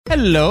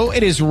Hello,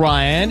 it is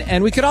Ryan,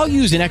 and we could all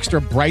use an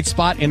extra bright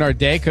spot in our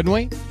day, couldn't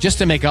we? Just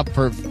to make up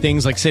for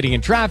things like sitting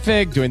in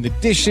traffic, doing the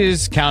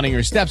dishes, counting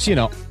your steps, you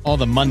know, all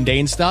the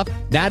mundane stuff.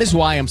 That is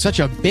why I'm such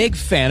a big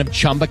fan of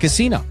Chumba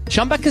Casino.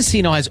 Chumba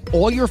Casino has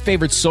all your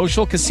favorite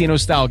social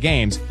casino-style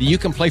games that you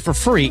can play for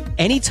free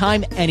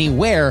anytime,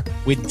 anywhere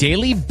with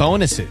daily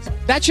bonuses.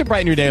 That should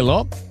brighten your day a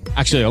little.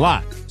 Actually, a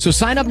lot. So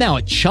sign up now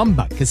at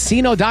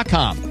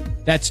ChumbaCasino.com.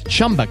 That's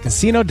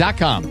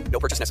ChumbaCasino.com. No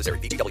purchase necessary.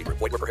 VGW Group.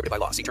 Void where prohibited by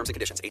law. See terms and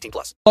conditions.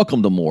 18+.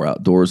 Welcome to More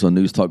Outdoors on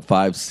News Talk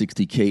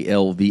 560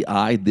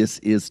 KLVI. This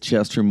is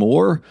Chester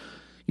Moore.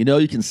 You know,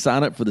 you can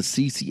sign up for the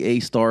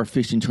CCA Star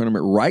Fishing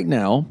Tournament right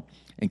now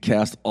and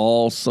cast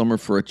all summer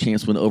for a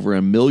chance to win over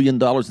 $1 million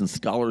in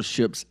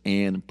scholarships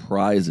and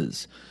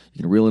prizes.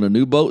 You can reel in a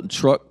new boat and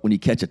truck when you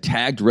catch a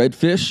tagged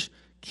redfish.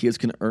 Kids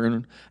can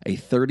earn a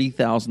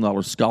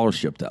 $30,000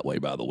 scholarship that way,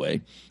 by the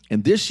way.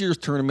 And this year's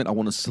tournament, I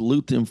want to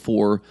salute them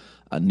for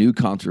a new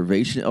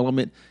conservation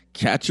element,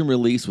 catch and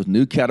release with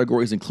new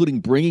categories, including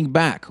bringing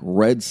back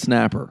red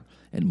snapper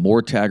and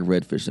more tagged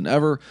redfish than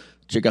ever.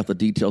 Check out the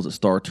details at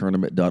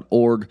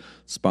startournament.org.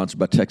 Sponsored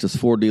by Texas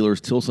Ford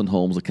Dealers, Tilson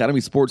Homes,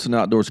 Academy Sports and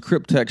Outdoors,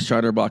 Cryptex,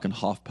 Shinerbach, and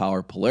Hoff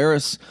Power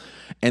Polaris.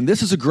 And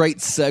this is a great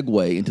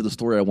segue into the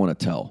story I want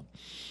to tell.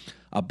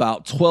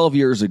 About 12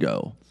 years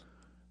ago,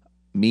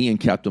 me and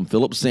Captain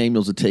Philip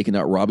Samuels had taken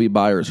out Robbie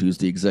Byers, who's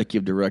the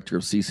executive director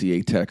of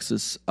CCA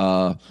Texas.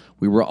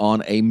 We were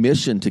on a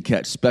mission to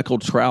catch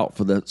speckled trout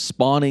for the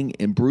spawning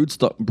and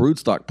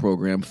broodstock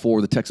program for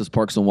the Texas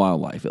Parks and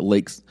Wildlife at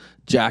Lake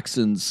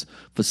Jackson's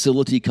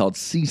facility called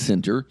Sea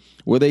Center,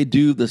 where they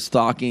do the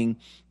stocking,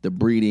 the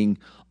breeding,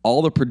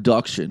 all the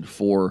production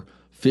for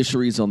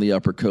fisheries on the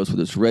Upper Coast,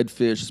 whether it's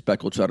redfish,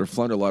 speckled trout, or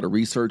flounder. A lot of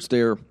research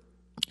there.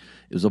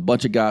 It was a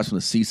bunch of guys from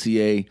the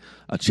CCA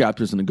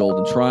chapters in the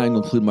Golden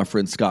Triangle, including my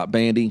friend Scott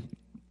Bandy.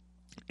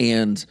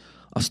 And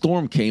a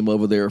storm came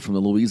over there from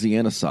the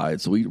Louisiana side.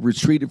 So we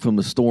retreated from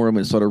the storm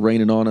and it started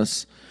raining on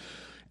us.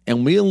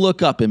 And we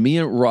look up, and me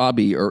and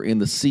Robbie are in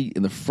the seat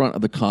in the front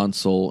of the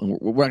console. And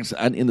we're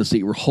actually in the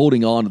seat. We're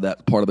holding on to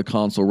that part of the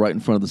console right in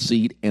front of the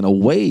seat. And a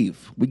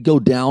wave, we go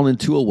down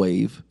into a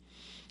wave.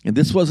 And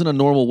this wasn't a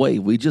normal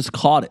wave. We just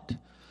caught it.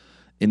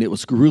 And it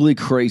was really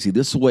crazy.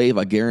 This wave,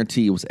 I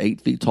guarantee, was 8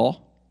 feet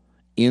tall.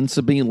 In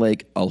Sabine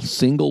Lake, a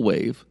single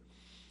wave.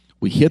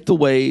 We hit the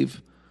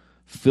wave.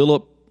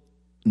 Philip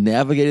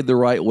navigated the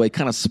right way,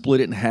 kind of split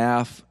it in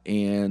half,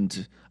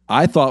 and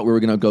I thought we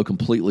were going to go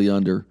completely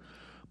under,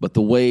 but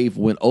the wave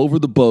went over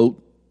the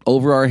boat,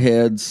 over our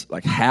heads.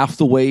 Like half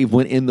the wave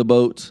went in the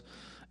boat,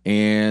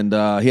 and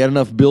he had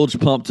enough bilge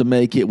pump to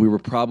make it. We were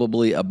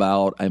probably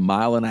about 1.5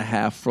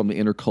 miles from the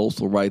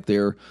intercoastal right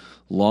there,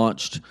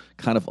 launched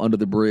kind of under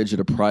the bridge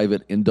at a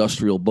private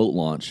industrial boat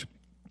launch.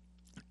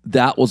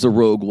 That was a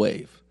rogue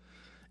wave,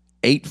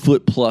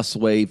 8-foot-plus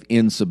wave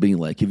in Sabine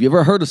Lake. Have you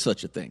ever heard of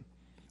such a thing?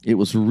 It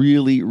was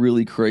really,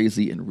 really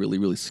crazy and really,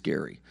 really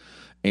scary.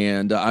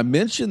 And I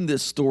mentioned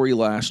this story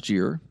last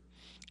year,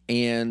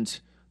 and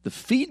the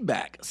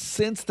feedback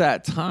since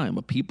that time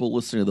of people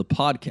listening to the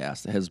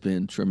podcast has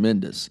been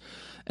tremendous.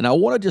 And I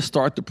want to just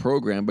start the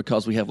program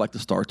because we have like the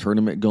Star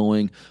Tournament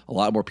going. A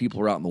lot more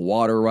people are out in the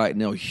water right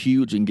now,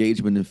 huge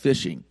engagement in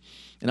fishing.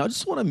 And I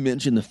just want to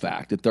mention the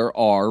fact that there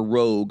are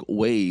rogue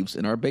waves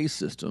in our base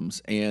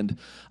systems. And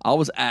I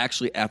was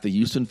actually at the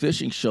Houston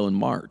Fishing Show in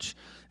March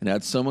and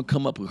had someone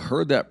come up who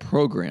heard that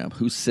program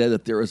who said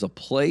that there is a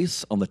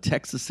place on the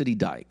Texas City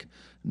Dike,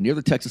 near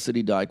the Texas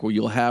City Dike, where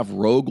you'll have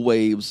rogue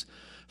waves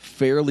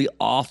fairly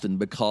often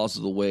because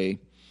of the way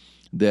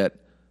that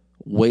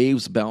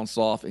waves bounce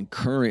off and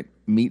current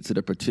meets at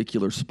a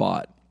particular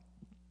spot.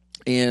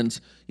 And,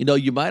 you know,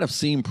 you might have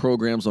seen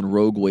programs on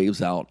rogue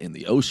waves out in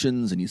the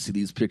oceans, and you see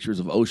these pictures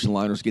of ocean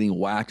liners getting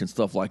whacked and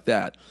stuff like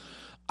that.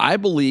 I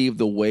believe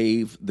the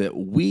wave that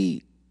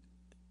we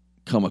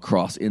come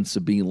across in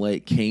Sabine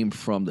Lake came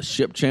from the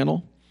ship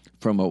channel,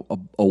 from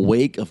a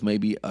wake of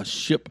maybe a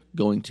ship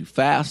going too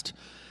fast,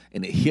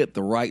 and it hit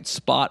the right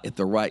spot at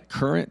the right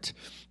current.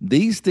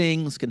 These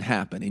things can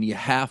happen, and you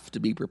have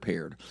to be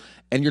prepared.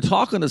 And you're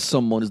talking to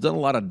someone who's done a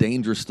lot of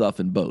dangerous stuff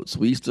in boats.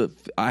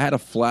 I had a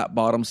flat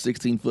bottom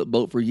 16-foot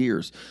boat for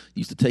years.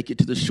 Used to take it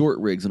to the short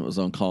rigs when it was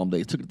on calm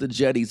days. Took it to the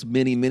jetties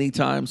many, many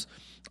times,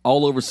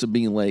 all over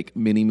Sabine Lake,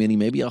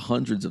 maybe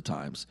hundreds of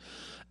times.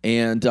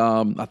 And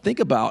I think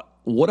about,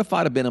 what if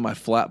I'd have been in my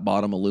flat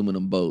bottom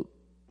aluminum boat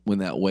when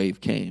that wave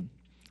came?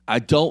 I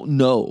don't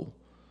know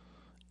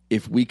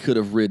if we could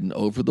have ridden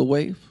over the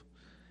wave.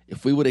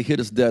 If we would have hit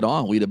us dead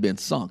on, we'd have been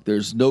sunk.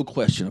 There's no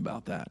question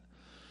about that.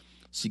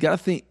 So you got to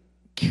think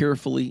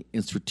carefully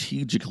and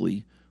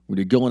strategically when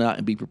you're going out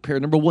and be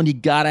prepared. Number one, you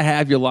got to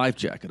have your life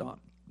jacket on.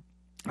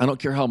 I don't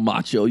care how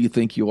macho you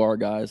think you are,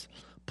 guys.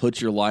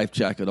 Put your life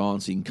jacket on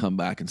so you can come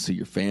back and see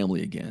your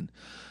family again.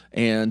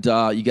 And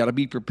you got to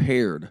be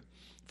prepared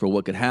for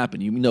what could happen.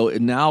 You know,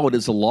 now it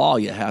is a law.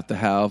 You have to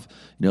have,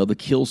 the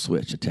kill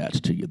switch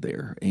attached to you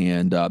there.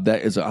 And I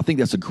think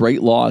that's a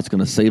great law. It's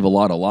going to save a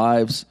lot of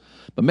lives.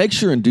 But make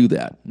sure and do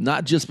that,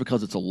 not just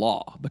because it's a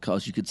law,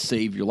 because you could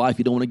save your life.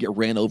 You don't want to get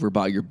ran over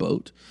by your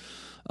boat.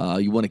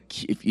 You want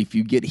to, if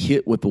you get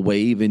hit with a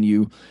wave and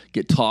you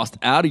get tossed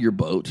out of your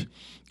boat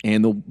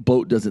and the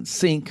boat doesn't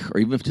sink, or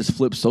even if it just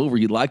flips over,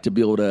 you'd like to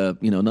be able to,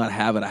 not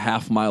have it a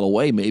half mile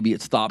away. Maybe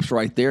it stops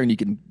right there and you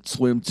can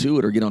swim to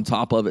it or get on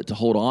top of it to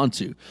hold on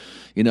to.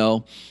 You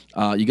got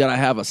to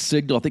have a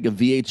signal. I think a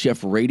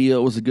VHF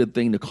radio is a good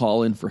thing to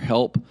call in for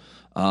help.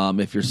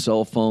 If your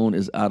cell phone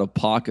is out of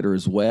pocket or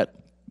is wet,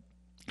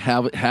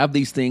 have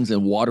these things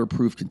in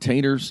waterproof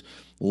containers.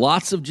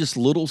 Lots of just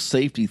little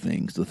safety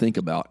things to think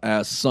about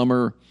as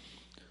summer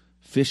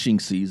fishing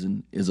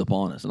season is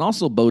upon us, and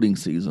also boating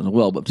season as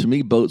well. But to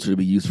me, boats are to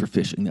be used for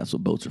fishing. That's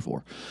what boats are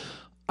for.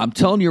 I'm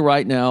telling you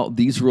right now,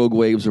 these rogue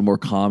waves are more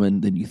common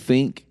than you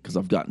think because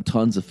I've gotten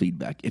tons of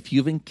feedback. If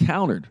you've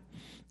encountered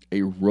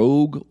a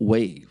rogue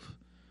wave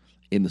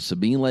in the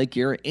Sabine Lake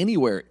area,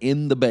 anywhere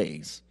in the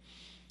bays,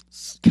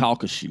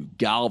 Calcasieu,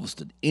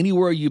 Galveston,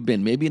 anywhere you've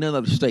been, maybe in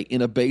another state,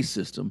 in a bay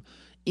system,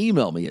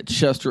 email me at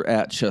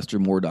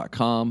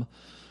chester@chestermore.com.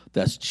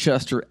 That's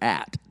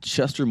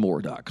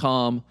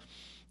chester@chestermore.com.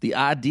 The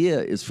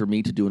idea is for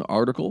me to do an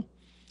article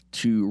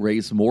to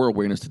raise more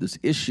awareness to this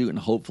issue and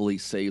hopefully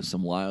save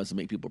some lives and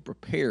make people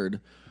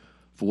prepared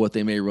for what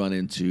they may run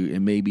into,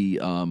 and maybe,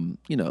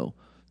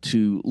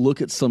 to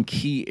look at some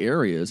key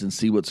areas and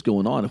see what's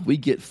going on. If we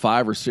get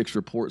 5 or 6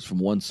 reports from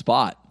one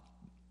spot,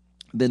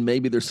 then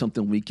maybe there's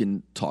something we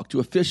can talk to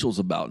officials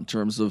about in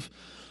terms of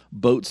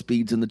boat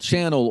speeds in the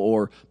channel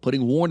or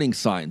putting warning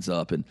signs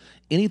up and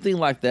anything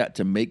like that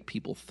to make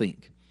people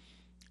think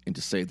and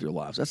to save their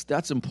lives.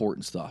 That's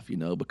important stuff,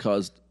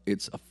 because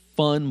it's a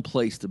fun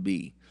place to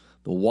be.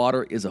 The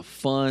water is a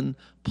fun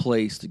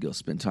place to go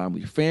spend time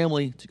with your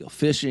family, to go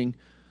fishing,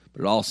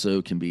 but it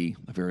also can be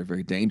a very,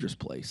 very dangerous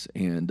place.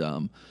 And,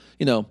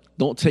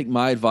 don't take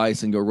my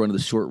advice and go run to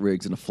the short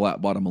rigs in a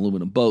flat bottom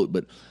aluminum boat.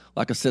 But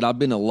like I said, I've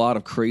been in a lot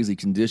of crazy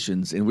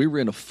conditions, and we were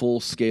in a full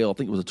scale, I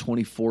think it was a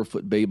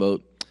 24-foot bay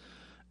boat,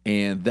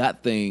 and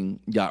that thing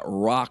got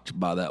rocked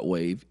by that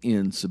wave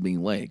in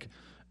Sabine Lake.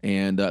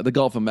 And the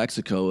Gulf of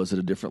Mexico is at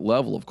a different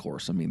level, of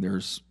course. I mean,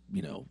 there's,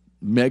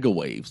 mega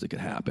waves that could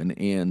happen.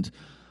 And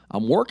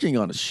I'm working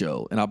on a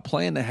show, and I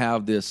plan to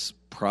have this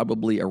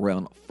probably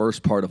around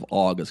first part of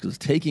August, because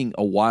it's taking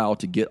a while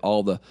to get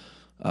all the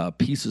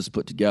pieces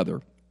put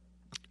together,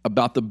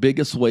 about the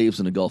biggest waves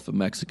in the Gulf of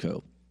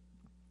Mexico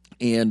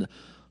and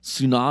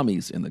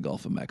tsunamis in the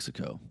Gulf of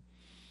Mexico.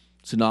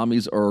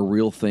 Tsunamis are a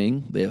real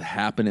thing. They have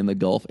happened in the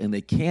Gulf, and they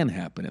can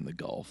happen in the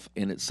Gulf.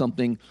 And it's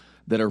something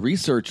that a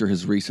researcher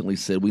has recently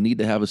said we need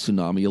to have a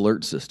tsunami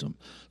alert system.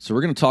 So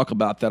we're going to talk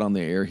about that on the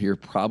air here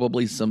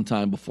probably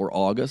sometime before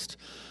August.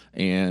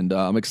 And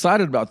I'm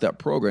excited about that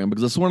program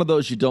because it's one of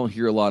those you don't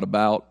hear a lot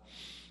about.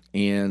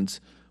 And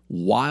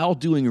while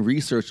doing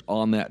research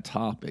on that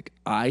topic,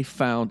 I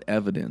found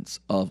evidence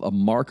of a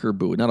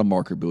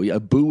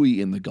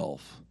buoy in the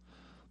Gulf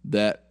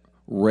that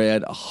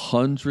read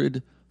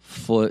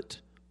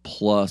 100-foot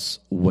plus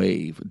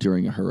wave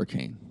during a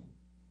hurricane.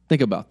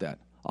 Think about that.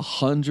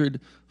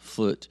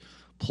 100-foot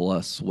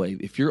plus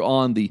wave. If you're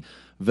on the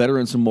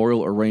Veterans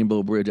Memorial or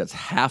Rainbow Bridge, that's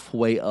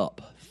halfway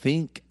up.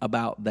 Think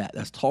about that.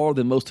 That's taller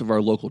than most of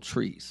our local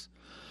trees.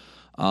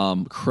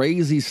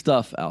 Crazy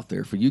stuff out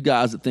there for you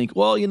guys that think,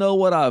 well, you know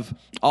what? I've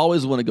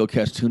always want to go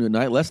catch tuna at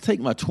night. Let's take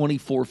my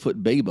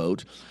 24-foot bay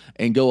boat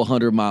and go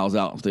 100 miles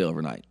out and stay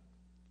overnight.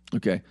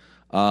 Okay.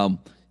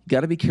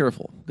 Got to be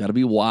careful. Got to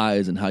be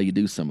wise in how you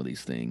do some of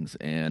these things.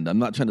 And I'm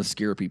not trying to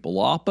scare people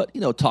off, but,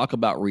 talk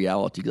about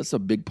reality. That's a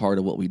big part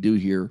of what we do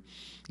here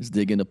is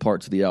dig into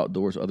parts of the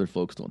outdoors other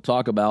folks don't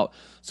talk about.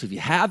 So if you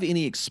have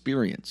any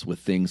experience with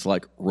things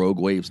like rogue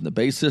waves in the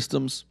bay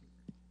systems,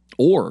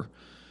 or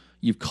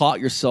you've caught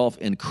yourself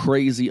in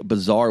crazy,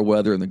 bizarre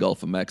weather in the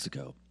Gulf of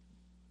Mexico,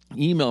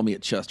 email me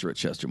at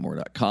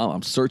chester@chestermore.com.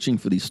 I'm searching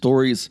for these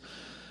stories,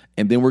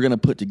 and then we're going to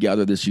put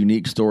together this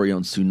unique story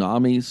on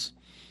tsunamis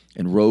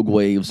and rogue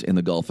waves in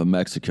the Gulf of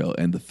Mexico.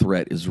 And the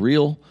threat is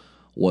real.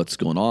 What's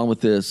going on with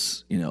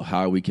this?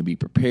 How we can be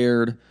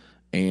prepared,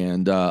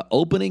 and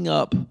opening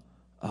up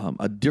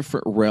a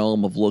different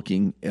realm of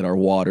looking at our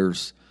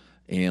waters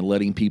and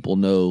letting people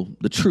know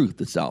the truth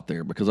that's out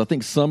there. Because I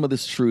think some of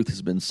this truth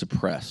has been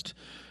suppressed.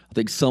 I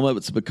think some of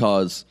it's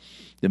because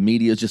the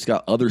media's just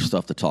got other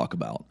stuff to talk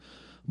about.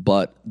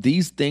 But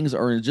these things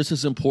are just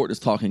as important as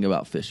talking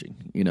about fishing.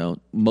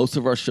 Most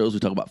of our shows, we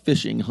talk about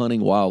fishing,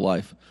 hunting,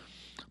 wildlife.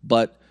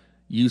 But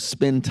you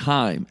spend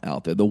time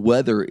out there. The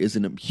weather is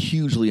a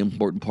hugely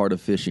important part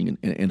of fishing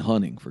and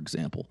hunting, for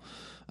example,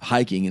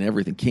 hiking and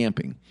everything,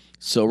 camping.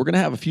 So we're going to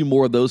have a few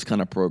more of those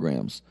kind of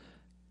programs,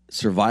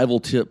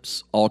 survival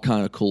tips, all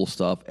kind of cool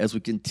stuff as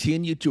we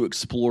continue to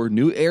explore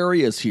new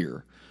areas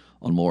here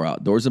on More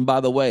Outdoors. And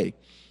by the way,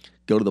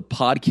 go to the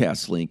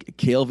podcast link at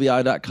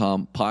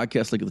klvi.com,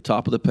 podcast link at the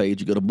top of the page.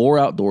 You go to More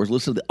Outdoors,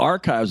 listen to the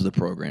archives of the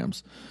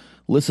programs,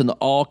 listen to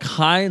all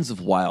kinds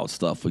of wild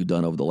stuff we've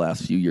done over the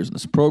last few years in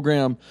this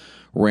program.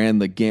 Ran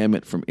the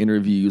gamut from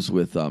interviews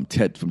with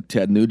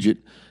Ted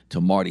Nugent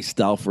to Marty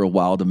Stauffer of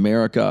Wild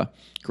America,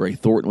 Gray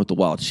Thornton with the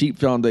Wild Sheep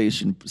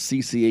Foundation,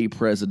 CCA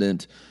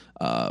President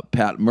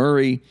Pat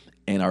Murray,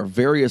 and our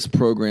various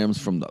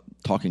programs from the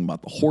talking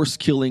about the horse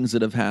killings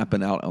that have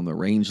happened out on the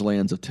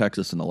rangelands of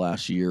Texas in the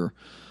last year.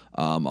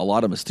 A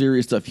lot of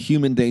mysterious stuff,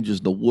 human dangers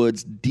in the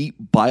woods, deep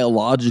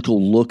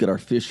biological look at our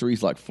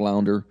fisheries like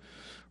flounder,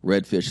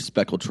 redfish,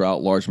 speckled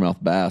trout,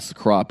 largemouth bass,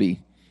 crappie.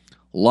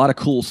 A lot of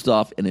cool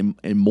stuff, and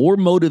more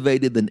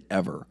motivated than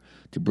ever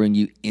to bring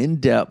you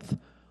in-depth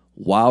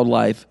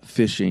wildlife,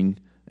 fishing,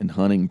 and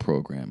hunting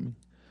programming.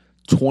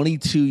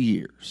 22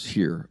 years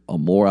here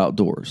on More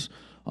Outdoors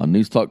on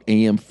News Talk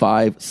AM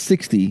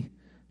 560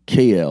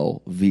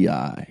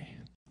 KLVI.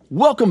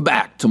 Welcome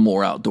back to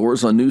More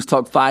Outdoors on News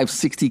Talk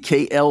 560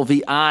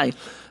 KLVI.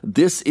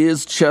 This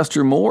is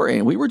Chester Moore,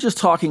 and we were just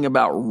talking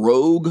about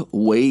rogue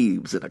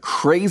waves and a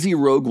crazy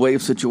rogue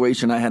wave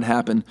situation I had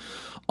happen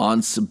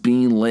on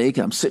Sabine Lake.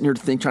 I'm sitting here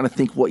trying to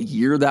think what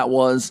year that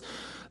was.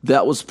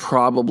 That was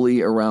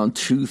probably around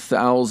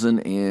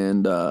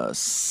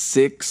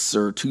 2006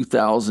 or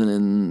 2000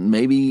 and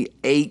maybe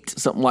 8,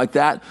 something like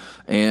that.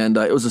 And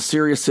it was a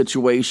serious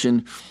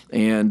situation.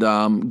 And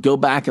go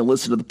back and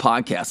listen to the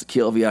podcast at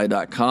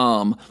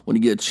klvi.com when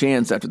you get a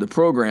chance after the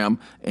program,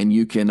 and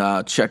you can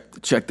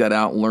check that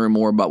out and learn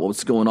more about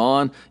what's going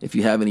on. If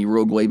you have any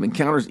rogue wave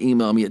encounters,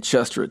 email me at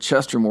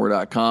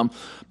chester@chestermore.com.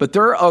 But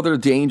there are other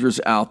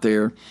dangers out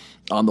there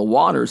on the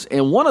waters,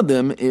 and one of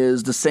them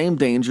is the same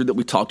danger that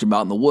we talked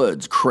about in the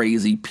woods: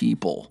 crazy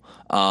people.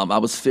 I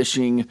was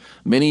fishing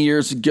many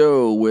years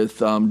ago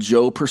with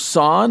Joe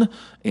Person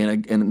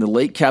and the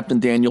late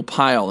Captain Daniel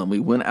Pyle, and we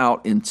went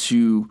out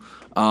into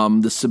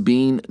the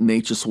Sabine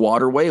Neches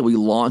Waterway. We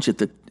launched at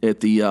the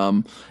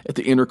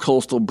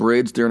Intercoastal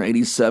Bridge there in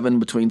 '87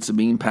 between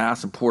Sabine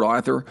Pass and Port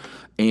Arthur,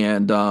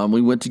 and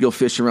we went to go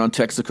fish around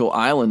Texaco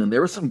Island. And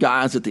there were some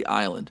guys at the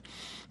island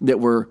that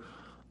were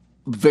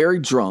very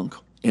drunk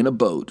in a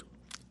boat,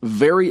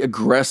 very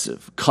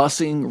aggressive,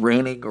 cussing,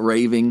 ranting,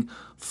 raving,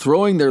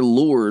 throwing their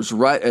lures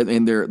right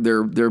and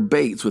their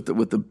baits with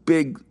the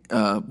big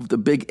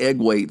egg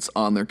weights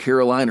on their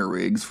Carolina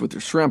rigs with their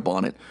shrimp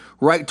on it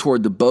right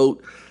toward the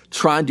boat,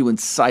 trying to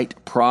incite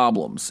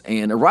problems.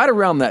 And right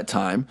around that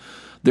time,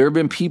 there have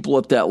been people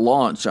at that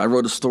launch. I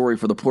wrote a story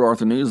for the Port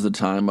Arthur News at the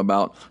time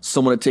about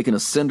someone had taken a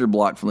cinder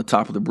block from the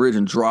top of the bridge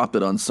and dropped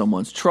it on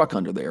someone's truck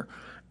under there.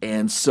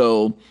 And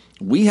so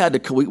we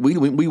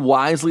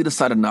wisely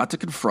decided not to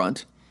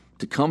confront,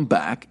 to come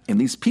back, and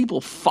these people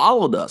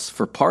followed us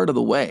for part of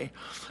the way.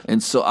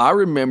 And so I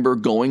remember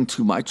going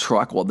to my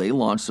truck while they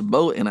launched the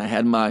boat, and I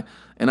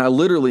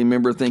literally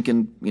remember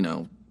thinking,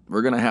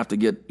 we're going to have to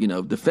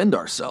defend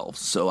ourselves.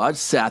 So I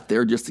sat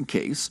there just in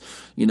case,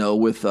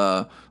 with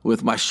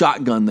my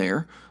shotgun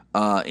there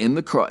in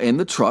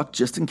the truck,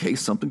 just in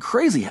case something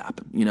crazy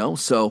happened,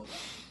 So,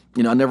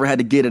 I never had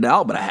to get it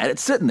out, but I had it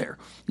sitting there.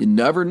 You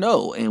never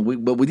know.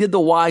 But we did the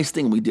wise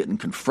thing. We didn't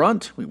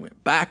confront. We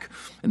went back.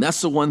 And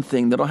that's the one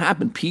thing that'll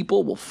happen.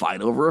 People will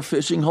fight over a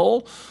fishing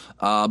hole.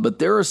 But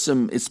there are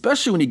some,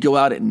 especially when you go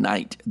out at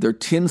night, there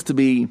tends to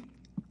be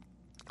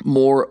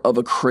more of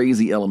a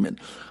crazy element.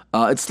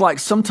 It's like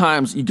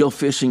sometimes you go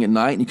fishing at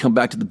night and you come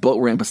back to the boat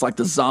ramp. It's like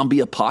the zombie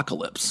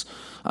apocalypse.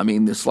 I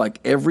mean, it's like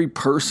every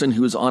person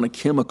who's on a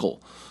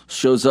chemical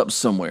shows up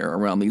somewhere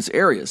around these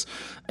areas.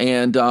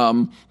 And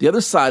the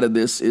other side of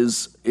this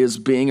is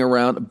being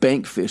around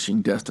bank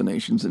fishing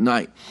destinations at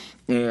night.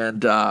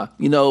 And,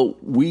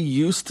 we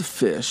used to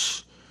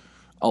fish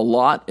a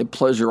lot at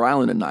Pleasure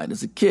Island at night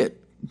as a kid.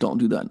 Don't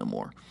do that no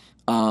more.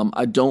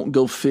 I don't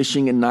go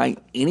fishing at night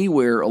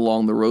anywhere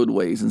along the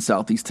roadways in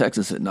Southeast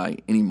Texas at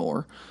night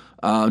anymore,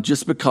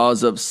 just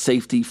because of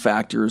safety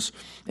factors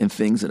and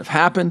things that have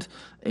happened.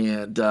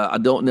 And I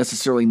don't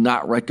necessarily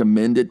not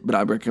recommend it, but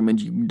I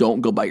recommend you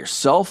don't go by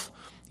yourself.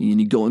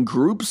 You go in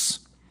groups,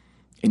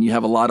 and you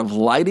have a lot of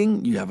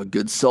lighting, you have a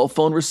good cell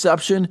phone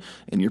reception,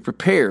 and you're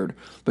prepared,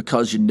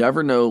 because you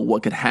never know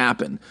what could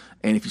happen.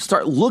 And if you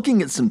start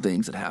looking at some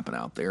things that happen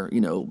out there,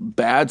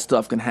 bad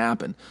stuff can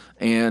happen.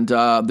 And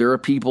there are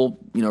people,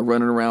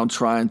 running around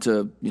trying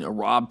to,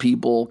 rob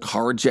people,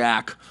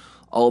 carjack,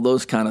 all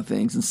those kind of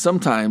things. And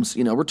sometimes,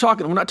 we're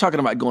not talking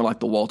about going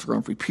like the Walter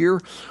Humphrey Pier.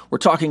 We're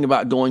talking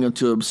about going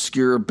into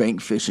obscure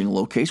bank fishing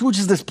location, which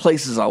is the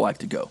places I like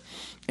to go.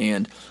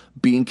 And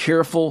being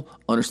careful,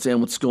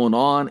 understand what's going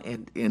on,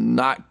 and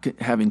not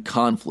having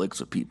conflicts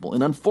with people.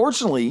 And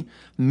unfortunately,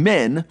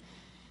 men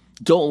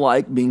don't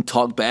like being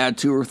talked bad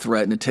to or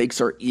threatened. It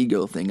takes our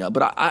ego thing up.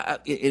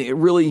 But it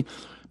really,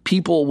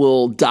 people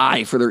will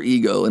die for their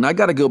ego. And I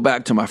got to go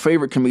back to my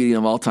favorite comedian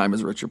of all time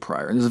is Richard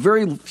Pryor. And there's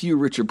very few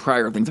Richard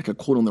Pryor things I could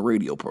quote on the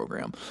radio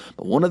program.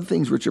 But one of the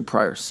things Richard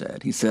Pryor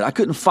said, he said, "I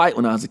couldn't fight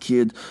when I was a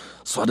kid,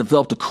 so I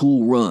developed a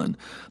cool run.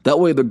 That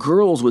way the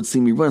girls would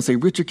see me run and say,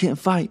 'Richard can't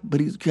fight,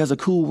 but he has a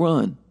cool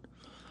run.'"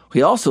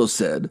 He also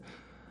said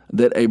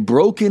that a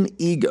broken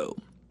ego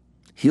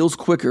heals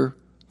quicker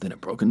than a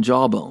broken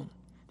jawbone.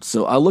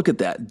 So I look at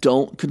that.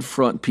 Don't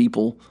confront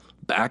people.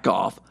 Back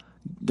off.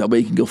 That way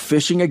you can go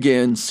fishing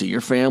again, see your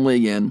family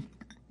again.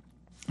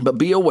 But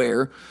be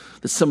aware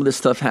that some of this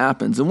stuff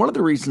happens. And one of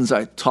the reasons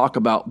I talk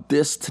about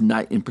this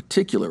tonight in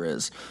particular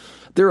is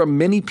There are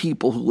many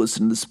people who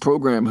listen to this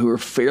program who are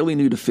fairly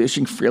new to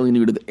fishing, fairly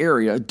new to the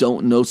area,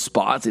 don't know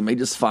spots. They may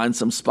just find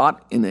some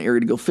spot in the area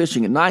to go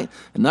fishing at night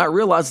and not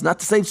realize it's not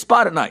the safe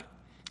spot at night.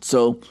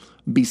 So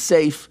be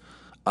safe.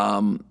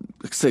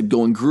 Like I said,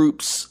 go in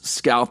groups,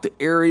 scout the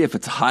area. If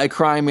it's a high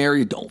crime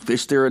area, don't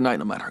fish there at night,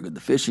 no matter how good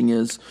the fishing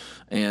is.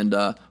 And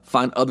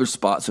find other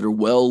spots that are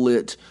well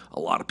lit, a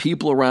lot of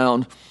people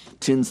around.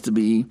 Tends to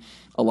be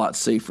a lot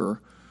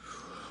safer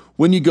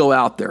when you go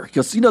out there.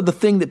 Because, the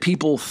thing that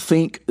people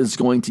think is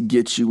going to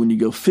get you when you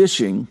go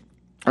fishing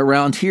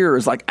around here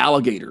is like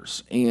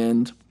alligators.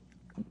 And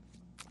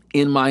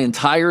in my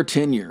entire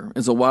tenure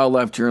as a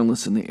wildlife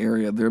journalist in the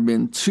area, there have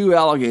been 2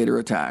 alligator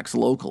attacks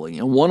locally.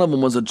 And one of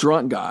them was a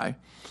drunk guy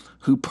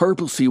who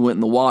purposely went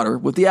in the water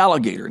with the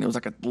alligator. And it was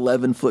like an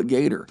 11-foot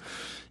gator.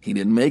 He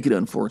didn't make it,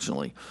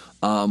 unfortunately.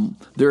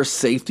 There are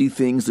safety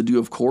things to do,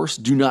 of course.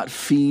 Do not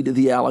feed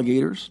the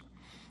alligators.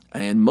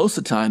 And most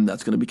of the time,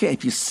 that's going to be okay.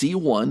 If you see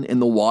one in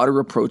the water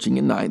approaching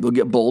at night, they'll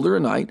get bolder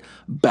at night,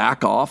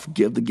 back off,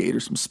 give the gator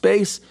some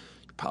space.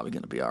 You're probably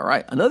going to be all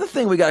right. Another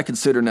thing we got to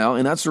consider now,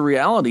 and that's a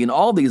reality in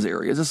all these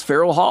areas, is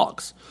feral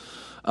hogs.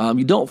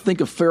 You don't think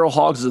of feral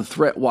hogs as a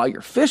threat while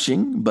you're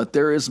fishing, but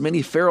there is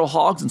many feral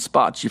hogs in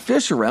spots you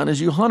fish around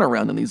as you hunt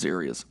around in these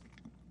areas.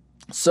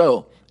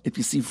 So if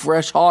you see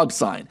fresh hog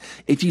sign,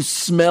 if you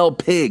smell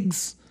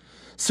pigs,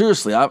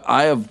 seriously,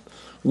 I have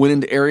went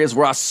into areas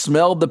where I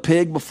smelled the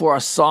pig before I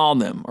saw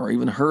them or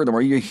even heard them,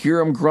 or you hear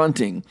them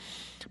grunting.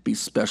 Be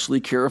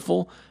especially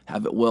careful.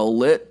 Have it well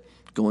lit.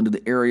 Go into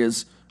the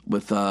areas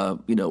with,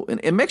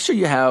 and make sure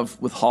you have,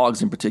 with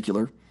hogs in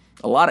particular,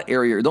 a lot of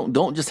area.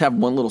 Don't just have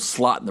one little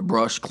slot in the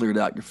brush cleared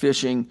out. You're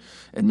fishing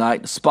at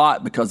night, the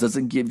spot, because it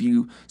doesn't give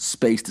you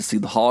space to see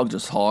the hogs.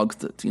 Just hogs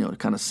that, to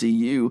kind of see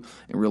you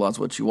and realize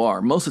what you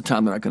are. Most of the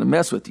time, they're not going to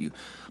mess with you.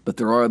 But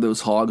there are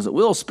those hogs that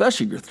will,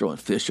 especially if you're throwing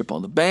fish up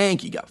on the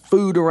bank, you got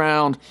food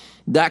around,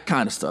 that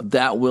kind of stuff.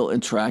 That will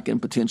attract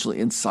and potentially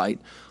incite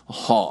a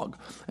hog.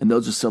 And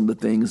those are some of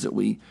the things that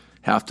we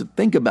have to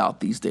think about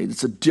these days.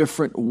 It's a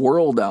different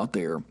world out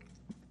there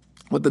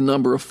with the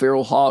number of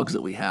feral hogs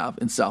that we have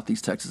in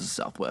Southeast Texas and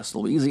Southwest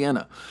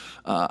Louisiana.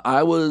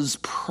 I was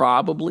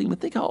probably,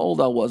 think how old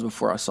I was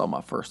before I saw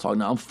my first hog.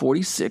 Now I'm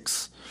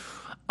 46.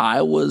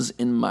 I was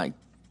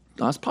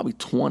probably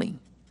 20.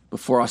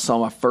 Before I saw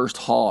my first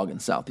hog in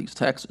Southeast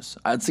Texas.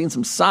 I had seen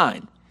some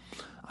sign.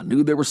 I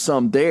knew there were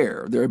some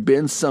there. There had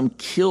been some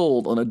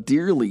killed on a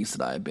deer lease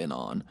that I had been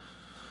on.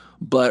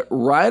 But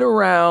right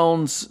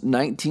around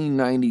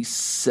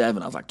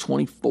 1997, I was like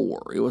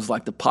 24. It was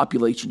like the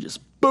population just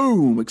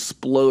boom,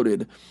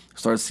 exploded.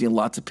 Started seeing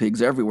lots of pigs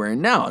everywhere.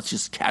 And now it's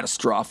just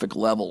catastrophic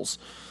levels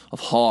of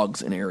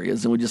hogs in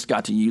areas. And we just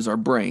got to use our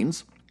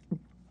brains,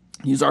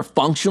 use our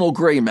functional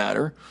gray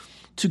matter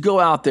to go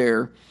out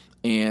there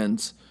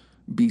and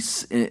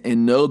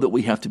know that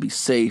we have to be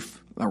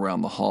safe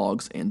around the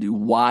hogs and do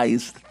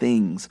wise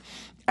things,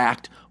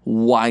 act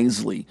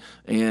wisely,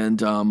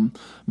 and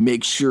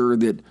make sure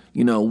that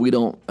we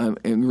don't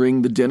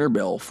ring the dinner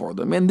bell for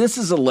them. And this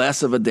is a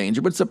less of a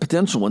danger, but it's a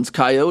potential one. It's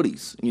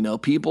coyotes.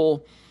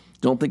 People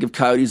don't think of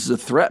coyotes as a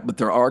threat, but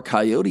there are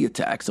coyote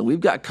attacks, and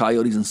we've got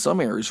coyotes in some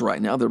areas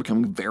right now. They're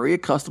becoming very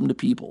accustomed to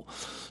people.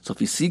 So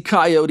if you see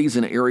coyotes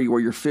in an area where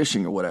you're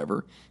fishing or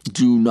whatever,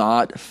 do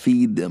not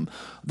feed them.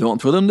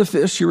 Don't throw them the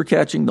fish you were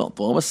catching. Don't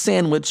throw them a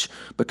sandwich,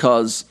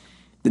 because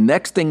the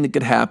next thing that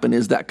could happen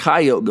is that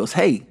coyote goes,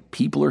 hey,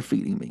 people are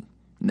feeding me.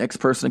 Next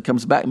person that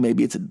comes back,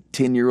 maybe it's a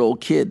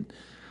 10-year-old kid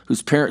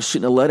whose parents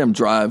shouldn't have let him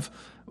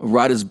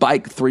ride his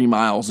bike 3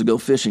 miles to go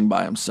fishing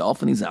by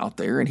himself, and he's out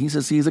there, and he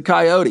says he's a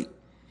coyote.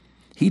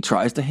 He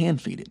tries to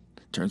hand feed it.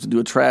 Turns into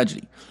a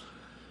tragedy.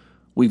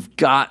 We've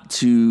got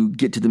to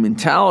get to the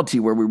mentality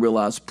where we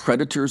realize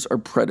predators are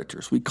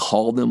predators. We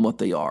call them what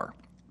they are.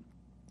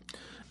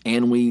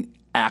 And we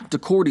act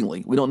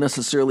accordingly. We don't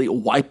necessarily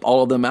wipe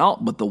all of them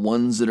out, but the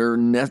ones that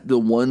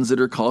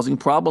are causing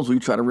problems, we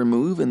try to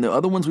remove, and the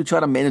other ones we try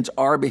to manage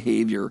our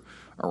behavior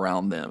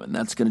around them. And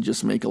that's going to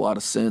just make a lot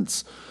of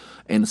sense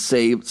and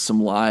save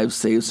some lives,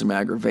 save some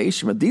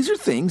aggravation. But these are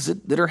things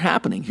that are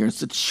happening here.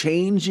 It's a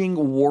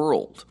changing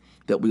world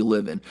that we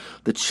live in,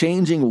 the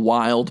changing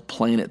wild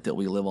planet that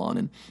we live on,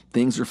 and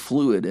things are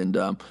fluid, and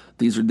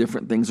these are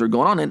different things that are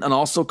going on. And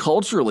also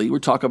culturally, we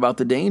talk about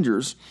the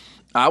dangers.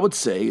 I would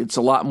say it's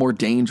a lot more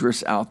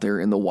dangerous out there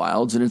in the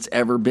wilds than it's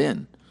ever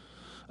been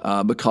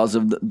because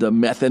of the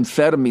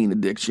methamphetamine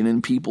addiction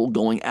and people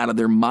going out of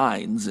their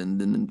minds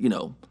and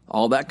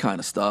all that kind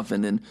of stuff,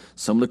 and then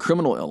some of the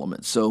criminal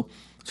elements. So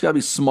it's got to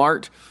be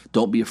smart.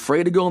 Don't be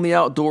afraid to go in the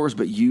outdoors,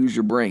 but use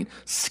your brain.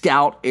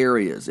 Scout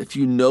areas. If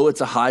you know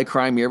it's a high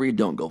crime area,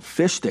 don't go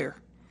fish there.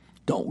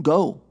 Don't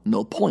go.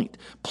 No point.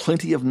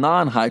 Plenty of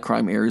non-high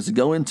crime areas to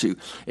go into.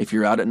 If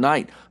you're out at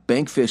night,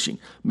 bank fishing,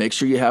 make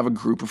sure you have a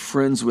group of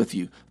friends with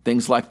you.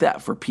 Things like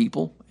that for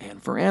people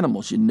and for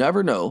animals. You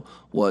never know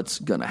what's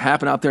going to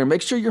happen out there.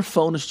 Make sure your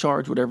phone is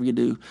charged, whatever you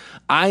do.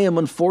 I am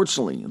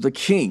unfortunately the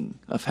king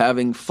of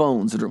having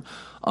phones that are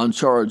on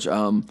charge.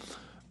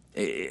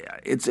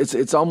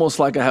 it's almost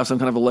like I have some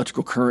kind of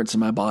electrical currents in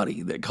my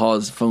body that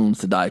cause phones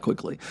to die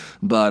quickly.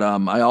 But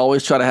I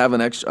always try to have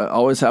I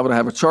always have to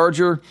have a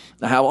charger.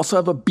 I also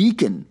have a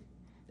beacon,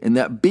 and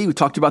that we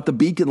talked about the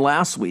beacon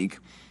last week.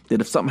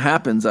 That if something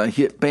happens, I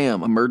hit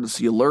bam,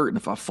 emergency alert, and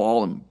if I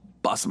fall and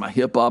bust my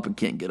hip up and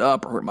can't get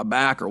up or hurt my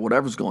back or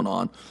whatever's going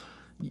on,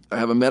 I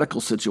have a medical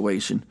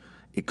situation.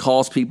 It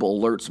calls people,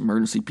 alerts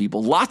emergency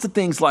people, lots of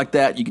things like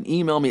that. You can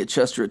email me at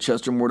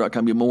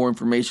chester@chestermore.com, get more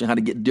information how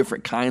to get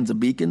different kinds of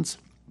beacons.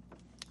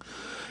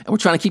 And we're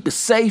trying to keep it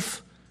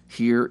safe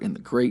here in the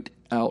great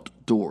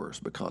outdoors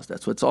because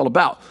that's what it's all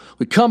about.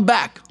 We come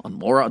back on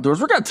More Outdoors.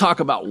 We're going to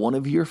talk about one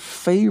of your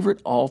favorite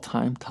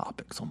all-time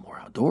topics on More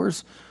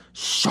Outdoors,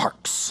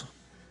 sharks.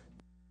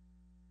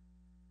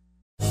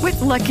 With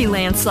Lucky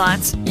Land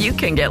Slots, you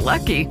can get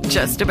lucky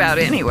just about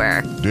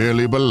anywhere.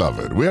 Dearly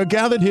beloved, we are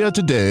gathered here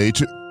today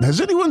to...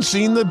 Has anyone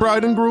seen the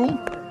bride and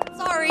groom?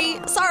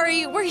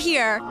 Sorry, we're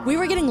here. We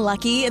were getting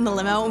lucky in the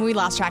limo and we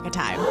lost track of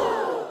time.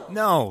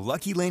 No,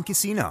 Lucky Land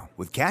Casino,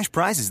 with cash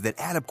prizes that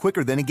add up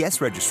quicker than a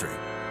guest registry.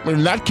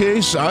 In that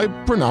case, I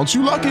pronounce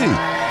you lucky.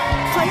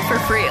 Play for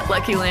free at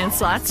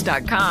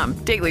LuckyLandSlots.com.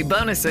 Daily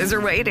bonuses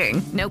are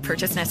waiting. No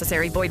purchase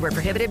necessary. Void where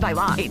prohibited by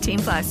law.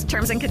 18+.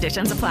 Terms and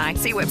conditions apply.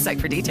 See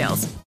website for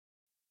details.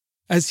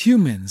 As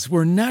humans,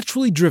 we're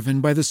naturally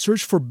driven by the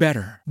search for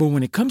better. But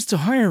when it comes to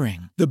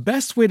hiring, the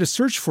best way to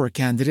search for a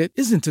candidate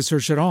isn't to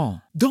search at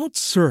all. Don't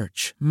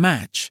search,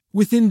 match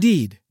with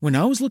Indeed. When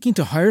I was looking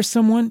to hire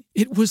someone,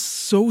 it was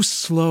so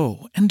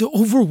slow and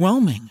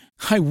overwhelming.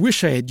 I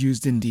wish I had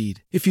used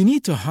Indeed. If you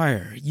need to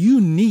hire,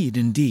 you need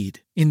Indeed.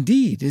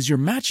 Indeed is your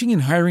matching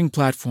and hiring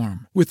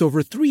platform with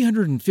over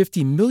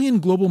 350 million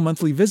global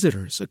monthly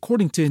visitors,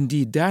 according to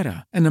Indeed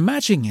data, and a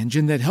matching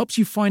engine that helps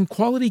you find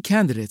quality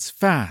candidates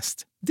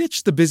fast.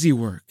 Ditch the busy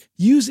work.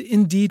 Use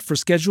Indeed for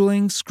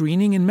scheduling,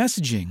 screening, and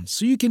messaging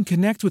so you can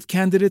connect with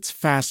candidates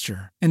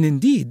faster. And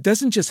Indeed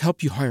doesn't just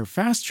help you hire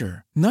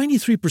faster.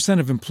 93%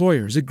 of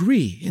employers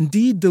agree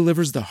Indeed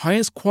delivers the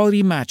highest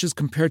quality matches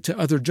compared to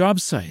other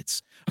job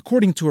sites,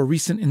 according to a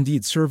recent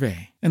Indeed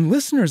survey. And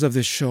listeners of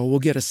this show will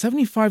get a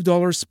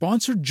 $75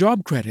 sponsored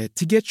job credit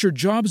to get your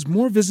jobs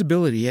more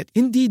visibility at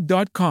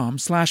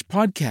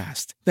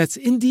Indeed.com/podcast. That's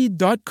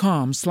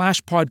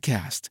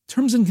Indeed.com/podcast.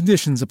 Terms and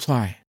conditions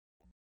apply.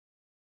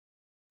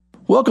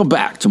 Welcome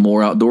back to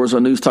More Outdoors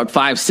on News Talk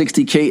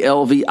 560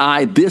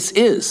 KLVI. This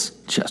is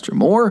Chester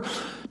Moore.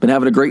 Been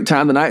having a great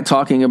time tonight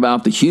talking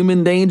about the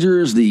human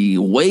dangers, the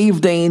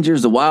wave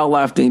dangers, the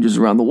wildlife dangers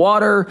around the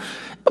water.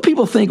 But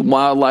people think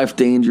wildlife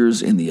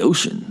dangers in the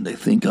ocean. They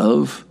think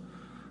of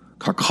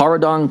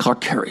Carcharodon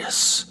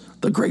carcharias,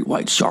 the great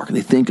white shark.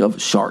 They think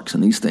of sharks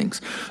and these things.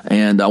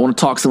 And I want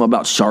to talk some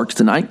about sharks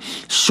tonight.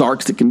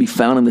 Sharks that can be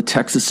found in the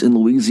Texas and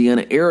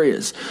Louisiana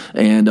areas.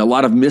 And a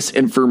lot of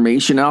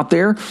misinformation out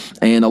there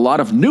and a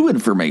lot of new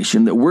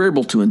information that we're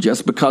able to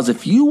ingest, because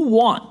if you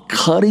want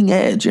cutting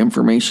edge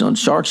information on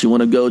sharks, you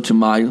want to go to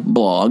my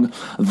blog,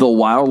 The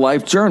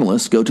Wildlife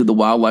Journalist. Go to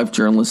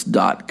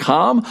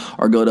thewildlifejournalist.com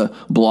or go to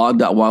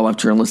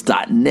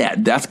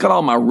blog.wildlifejournalist.net. That's got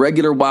all my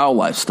regular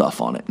wildlife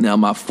stuff on it. Now,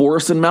 my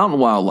forest and mountain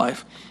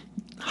wildlife,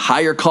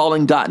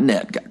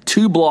 highercalling.net. Got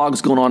 2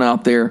 blogs going on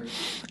out there.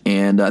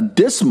 And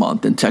this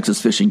month in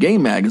Texas Fish and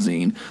Game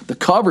magazine, the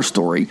cover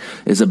story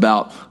is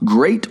about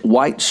great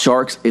white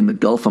sharks in the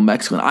Gulf of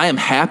Mexico. And I am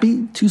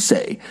happy to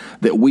say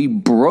that we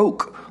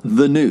broke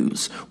the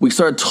news. We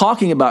started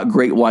talking about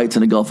great whites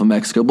in the Gulf of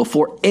Mexico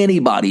before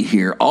anybody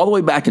here, all the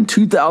way back in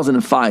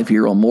 2005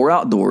 here on More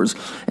Outdoors,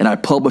 and I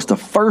published the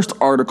first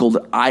article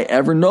that I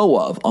ever know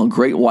of on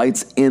great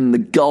whites in the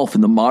Gulf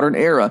in the modern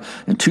era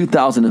in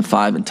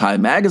 2005 in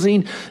Time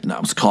magazine, and I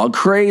was called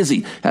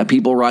crazy. Had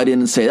people write in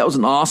and say, that was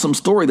an awesome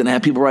story. Then I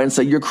had people write in and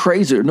say, you're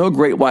crazy, there are no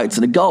great whites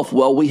in the Gulf.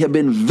 Well, we have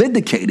been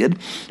vindicated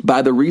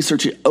by the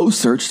research at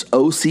OCEARCH,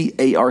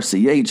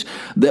 OCARCH,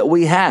 that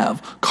we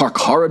have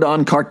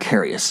Carcharodon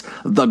carcharias,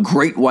 the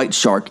great white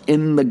shark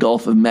in the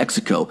Gulf of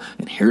Mexico.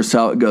 And here's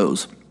how it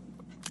goes.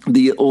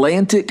 The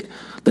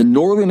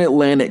northern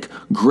Atlantic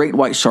great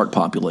white shark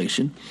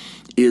population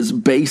is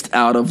based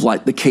out of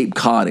like the Cape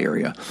Cod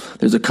area.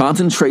 There's a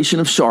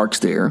concentration of sharks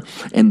there,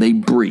 and they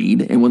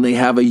breed. And when they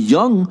have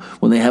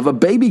a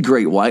baby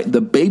great white, the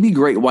baby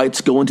great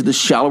whites go into the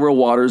shallower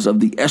waters of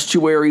the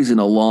estuaries and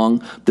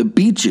along the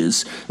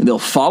beaches, and they'll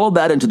follow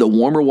that into the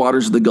warmer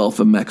waters of the Gulf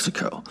of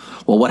Mexico.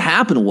 Well, what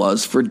happened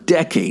was, for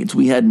decades,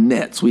 we had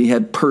nets, we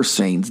had purse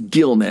seines,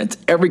 gill nets,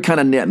 every kind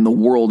of net in the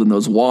world in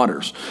those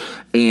waters.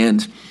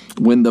 And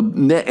when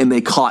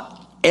they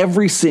caught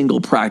every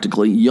single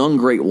practically young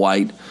great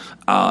white,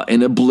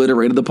 and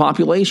obliterated the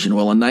population.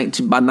 Well, by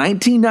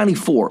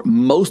 1994,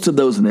 most of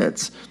those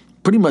nets,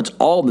 pretty much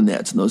all the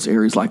nets in those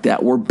areas like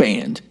that, were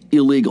banned,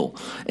 illegal.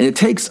 And it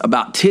takes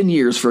about 10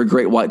 years for a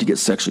great white to get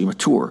sexually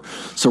mature.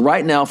 So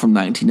right now, from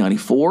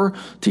 1994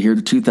 to here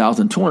to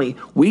 2020,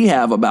 we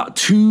have about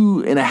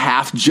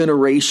 2.5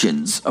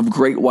 generations of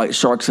great white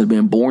sharks that have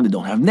been born that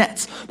don't have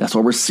nets. That's why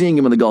we're seeing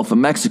them in the Gulf of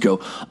Mexico.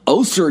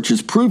 OCEARCH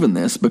has proven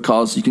this,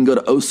 because you can go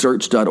to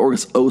OCEARCH.org,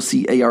 it's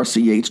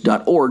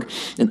OCARCH.org,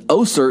 and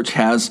OCEARCH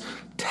has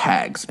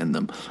tags in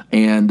them,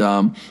 and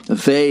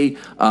they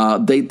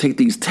take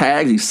these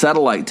tags, these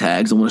satellite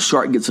tags, and when a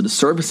shark gets to the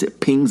surface, it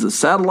pings the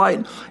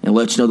satellite and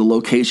lets you know the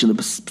location of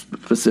the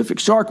specific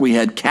shark. We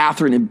had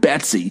Catherine and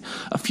Betsy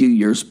a few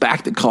years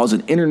back that caused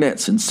an internet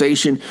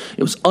sensation.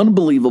 It was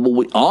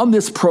unbelievable. On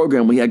this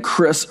program, we had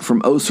Chris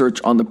from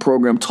OSearch on the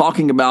program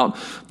talking about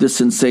this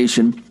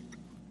sensation.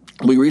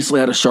 We recently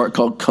had a shark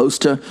called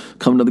Costa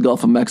come to the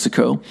Gulf of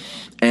Mexico,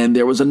 and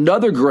there was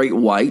another great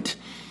white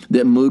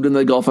that moved into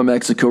the Gulf of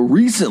Mexico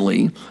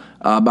recently,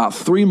 about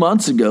 3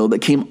 months ago, that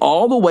came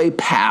all the way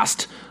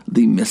past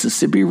the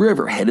Mississippi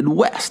River, headed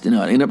west. It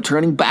ended up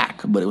turning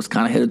back, but it was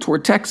kind of headed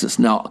toward Texas.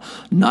 Now,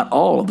 not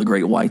all of the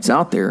great whites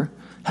out there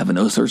have an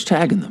OSearch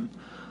tag in them.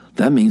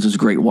 That means there's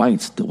great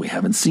whites that we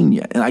haven't seen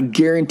yet. And I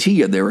guarantee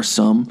you there are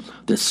some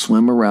that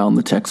swim around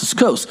the Texas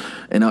coast.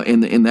 And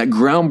in that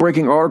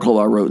groundbreaking article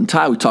I wrote in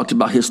Ty, we talked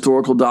about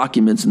historical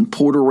documents in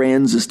Port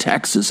Aransas,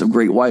 Texas, of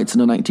great whites in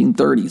the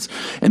 1930s.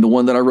 And the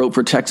one that I wrote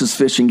for Texas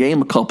Fish and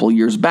Game a couple of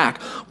years back,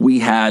 we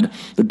had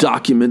the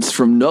documents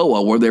from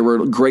NOAA where there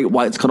were great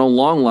whites caught on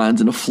long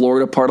lines in the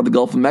Florida part of the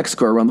Gulf of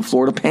Mexico around the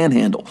Florida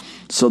Panhandle.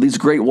 So these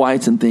great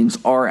whites and things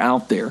are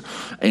out there.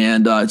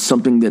 And it's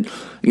something that,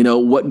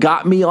 what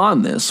got me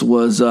on this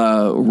was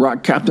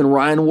Captain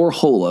Ryan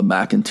Warhola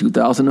back in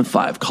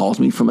 2005 calls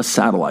me from a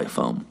satellite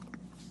phone.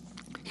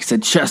 He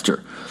said,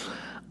 Chester,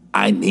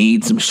 I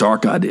need some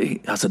shark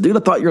ID. I said, dude, I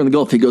thought you were in the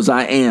Gulf. He goes,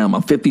 I am.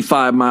 I'm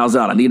 55 miles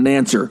out. I need an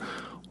answer.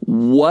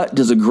 What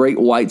does a great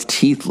white's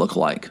teeth look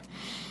like?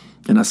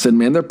 And I said,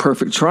 man, they're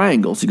perfect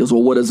triangles. He goes,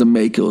 well, what does a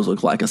Mako's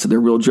look like? I said, they're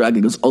real dragon.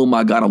 He goes, oh,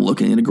 my God, I'm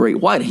looking at a great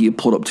white. He had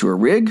pulled up to a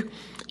rig.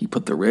 He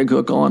put the rig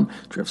hook on,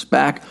 drifts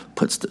back,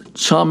 puts the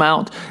chum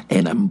out,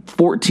 and a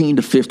 14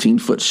 to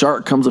 15-foot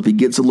shark comes up. He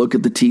gets a look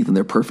at the teeth, and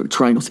they're perfect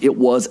triangles. It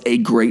was a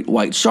great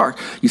white shark.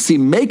 You see,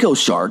 Mako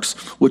sharks,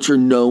 which are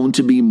known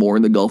to be more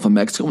in the Gulf of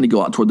Mexico when you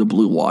go out toward the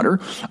blue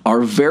water,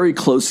 are very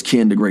close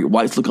kin to great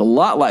whites, look a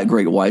lot like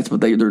great whites,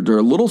 but they're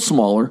a little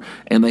smaller,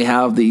 and they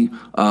have the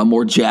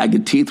more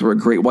jagged teeth, where a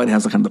great white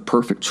has kind of the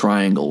perfect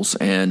triangles.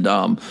 And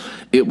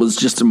it was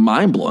just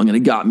mind-blowing, and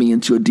it got me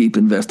into a deep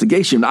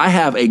investigation. I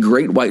have a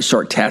great white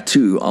shark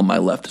tattoo on my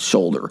left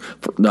shoulder.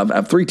 I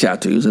have 3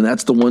 tattoos, and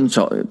that's the one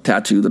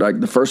tattoo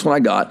the first one I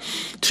got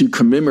to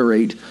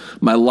commemorate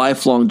my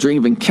lifelong dream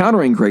of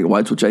encountering great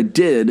whites, which I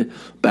did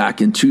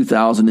back in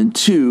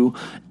 2002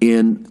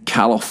 in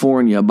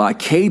California by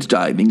cage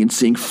diving and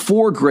seeing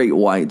 4 great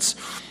whites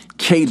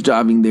cage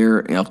diving there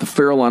off the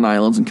Farallon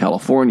Islands in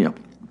California.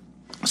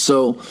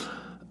 So,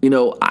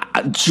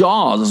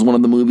 Jaws is one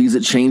of the movies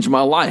that changed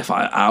my life.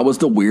 I was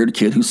the weird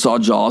kid who saw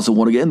Jaws and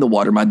wanted to get in the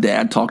water. My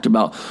dad talked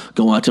about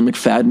going out to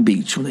McFadden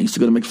Beach when they used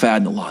to go to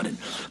McFadden a lot. And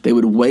they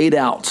would wade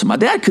out. So my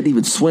dad couldn't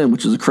even swim,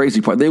 which was the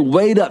crazy part. They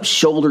wade up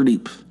shoulder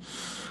deep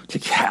to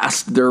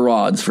cast their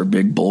rods for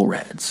big bull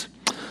reds.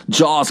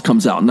 Jaws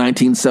comes out in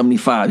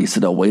 1975. He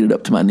said, I waded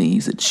up to my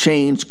knees. It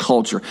changed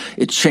culture.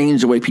 It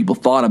changed the way people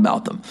thought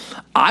about them.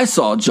 I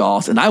saw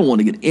Jaws, and I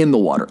wanted to get in the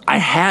water. I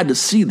had to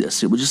see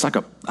this. It was just like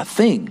a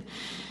thing.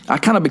 I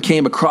kind of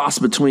became a cross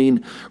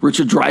between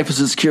Richard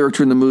Dreyfuss's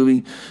character in the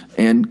movie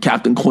and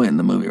Captain Quint in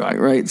the movie,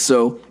 right?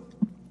 So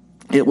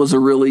it was a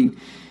really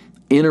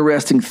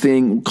interesting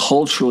thing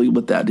culturally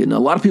with that. A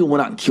lot of people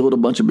went out and killed a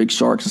bunch of big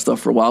sharks and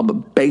stuff for a while,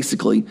 but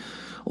basically,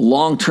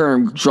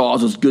 long-term,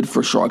 Jaws was good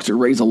for sharks. It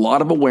raised a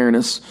lot of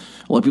awareness.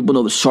 A lot of people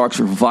know the sharks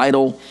are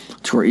vital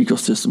to our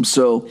ecosystem.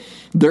 So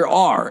there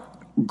are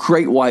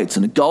great whites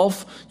in the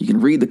Gulf. You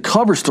can read the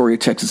cover story of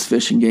Texas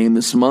Fish and Game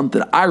this month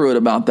that I wrote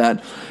about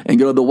that, and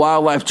go to the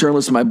Wildlife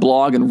Journalist in my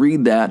blog and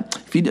read that.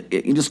 If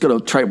you just go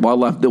to type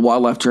the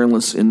Wildlife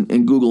Journalist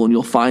in Google and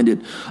you'll find it.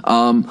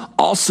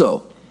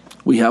 Also,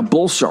 we have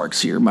bull sharks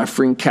here. My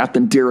friend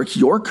Captain Derek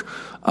York,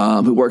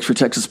 who works for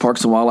Texas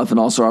Parks and Wildlife and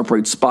also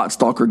operates Spot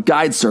Stalker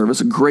Guide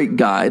Service, a great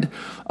guide.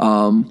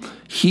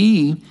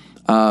 He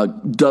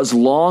does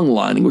long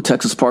lining with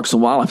Texas Parks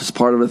and Wildlife as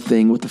part of a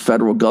thing with the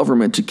federal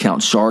government to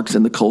count sharks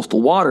in the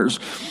coastal waters.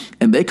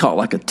 And they caught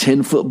like a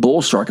 10-foot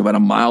bull shark about a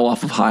mile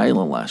off of High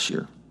Island last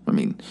year. I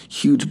mean,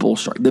 huge bull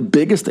shark. The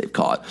biggest they've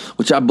caught,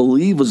 which I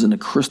believe was in the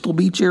Crystal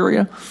Beach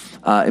area,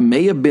 it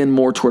may have been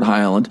more toward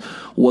High Island,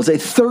 was a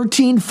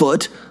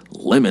 13-foot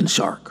lemon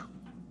shark.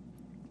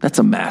 That's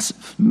a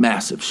massive,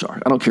 massive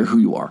shark. I don't care who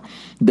you are.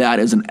 That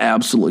is an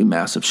absolutely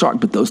massive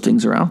shark, but those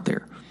things are out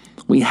there.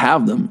 We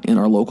have them in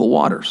our local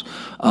waters.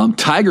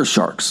 Tiger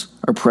sharks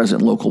are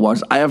present in local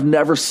waters. I have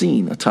never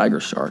seen a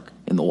tiger shark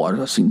in the waters.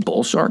 I've seen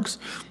bull sharks,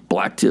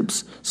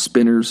 blacktips,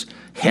 spinners,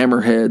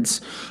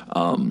 hammerheads,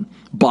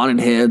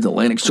 bonnet heads,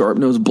 Atlantic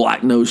sharpnose,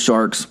 black-nosed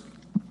sharks.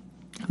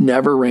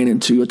 Never ran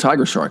into a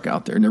tiger shark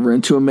out there. Never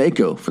into a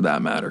Mako, for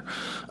that matter.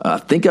 I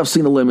think I've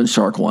seen a lemon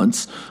shark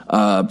once.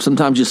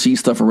 Sometimes you see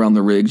stuff around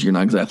the rigs. You're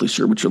not exactly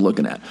sure what you're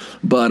looking at.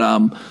 But,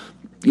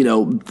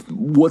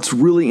 what's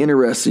really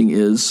interesting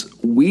is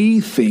we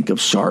think of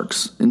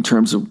sharks in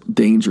terms of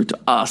danger to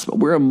us, but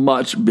we're a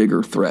much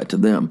bigger threat to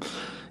them.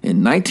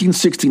 In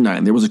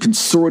 1969, there was a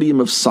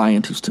consortium of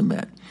scientists who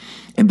met,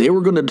 And they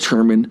were going to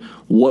determine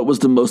what was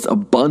the most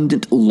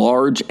abundant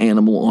large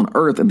animal on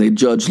Earth. And they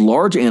judged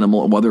large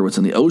animal, whether it's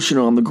in the ocean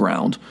or on the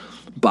ground,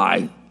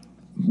 by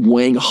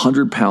weighing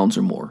 100 pounds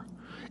or more.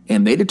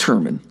 And they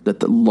determined that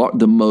the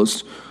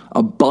most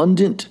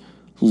abundant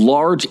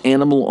large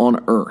animal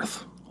on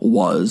Earth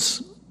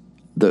was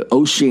the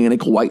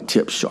oceanic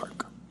white-tip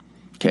shark.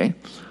 Okay?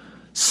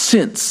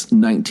 Since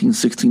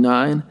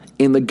 1969,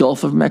 in the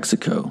Gulf of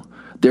Mexico,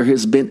 there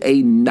has been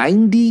a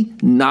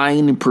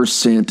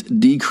 99%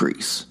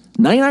 decrease.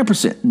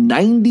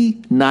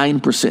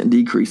 99%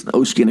 decrease in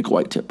oceanic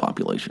white-tip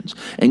populations.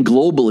 And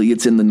globally,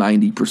 it's in the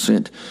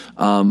 90%.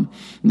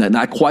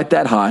 Not quite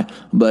that high,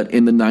 but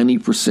in the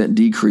 90%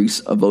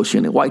 decrease of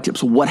oceanic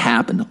white-tips. What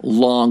happened?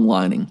 Long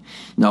lining.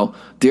 Now,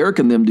 Derek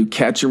and them do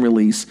catch and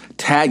release,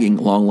 tagging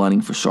long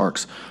lining for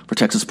sharks for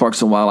Texas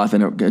Parks and Wildlife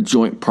in a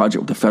joint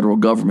project with the federal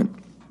government.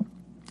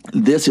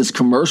 This is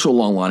commercial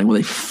long lining where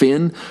they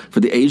fin for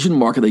the Asian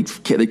market. They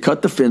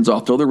cut the fins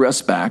off, throw the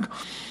rest back,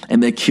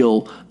 and they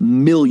kill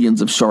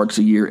millions of sharks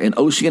a year. And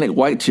oceanic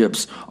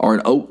whitetips are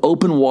an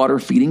open water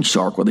feeding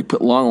shark where they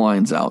put long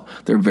lines out.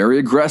 They're very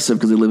aggressive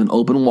because they live in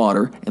open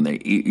water and they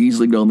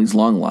easily go on these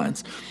long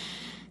lines.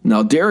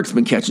 Now, Derek's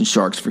been catching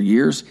sharks for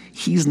years.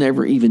 He's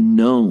never even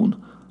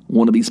known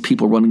one of these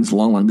people running these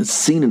long lines that's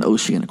seen an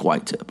oceanic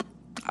whitetip.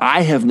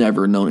 I have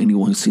never known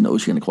anyone who's seen an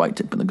oceanic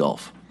whitetip in the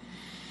Gulf.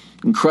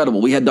 Incredible.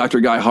 We had Dr.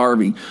 Guy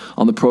Harvey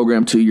on the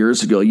program 2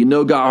 years ago. You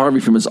know Guy Harvey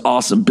from his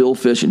awesome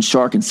billfish and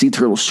shark and sea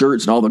turtle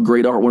shirts and all the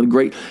great art. One of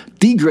the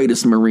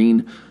greatest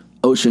marine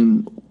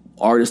ocean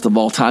artist of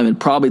all time and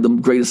probably the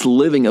greatest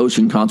living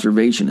ocean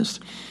conservationist.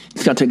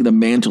 He's kind of taken the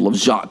mantle of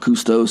Jacques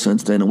Cousteau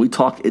since then. And we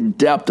talk in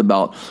depth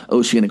about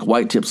oceanic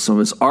whitetips, some of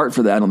his art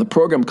for that on the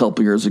program a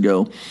couple years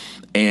ago.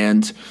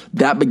 And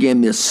that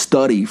began this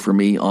study for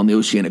me on the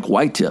oceanic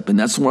whitetip. And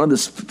that's one of the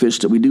fish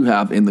that we do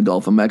have in the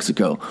Gulf of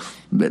Mexico.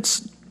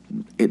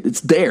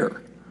 It's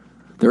there.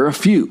 There are a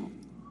few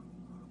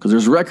because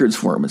there's records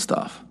for them and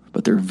stuff,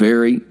 but they're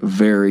very,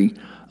 very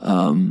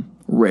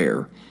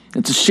rare.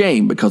 It's a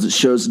shame because it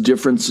shows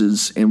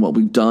differences in what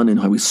we've done and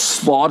how we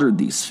slaughtered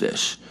these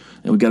fish,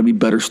 and we've got to be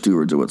better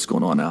stewards of what's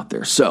going on out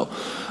there. So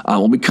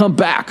when we come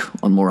back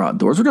on More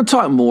Outdoors, we're going to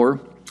talk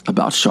more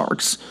about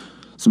sharks,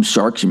 some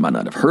sharks you might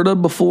not have heard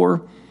of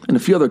before, and a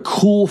few other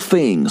cool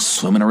things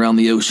swimming around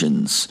the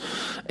oceans.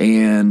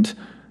 And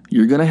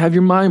you're going to have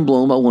your mind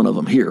blown by one of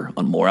them here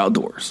on More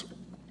Outdoors.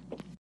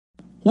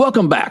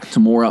 Welcome back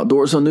to More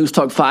Outdoors on News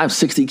Talk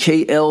 560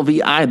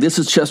 KLVI. This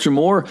is Chester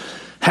Moore,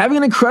 having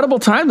an incredible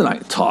time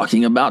tonight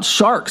talking about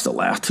sharks. The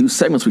last two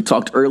segments we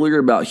talked earlier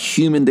about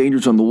human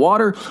dangers on the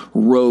water,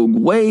 rogue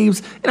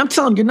waves, and I'm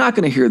telling you, you're not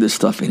going to hear this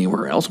stuff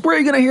anywhere else. Where are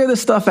you going to hear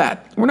this stuff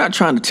at? We're not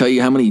trying to tell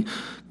you how many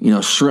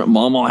shrimp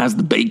mama has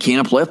the bait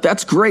camp left.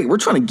 That's great. We're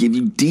trying to give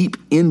you deep,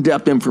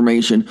 in-depth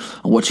information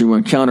on what you're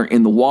going to encounter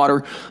in the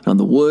water, on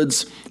the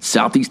woods,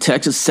 Southeast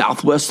Texas,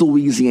 Southwest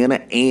Louisiana,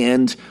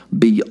 and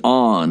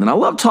beyond. And I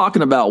love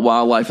talking about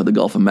wildlife of the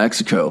Gulf of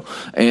Mexico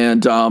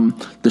and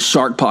the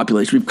shark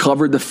population. We've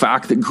covered the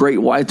fact that great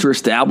whites are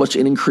established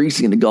and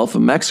increasing in the Gulf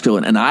of Mexico.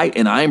 And I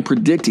am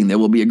predicting there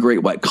will be a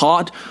great white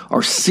caught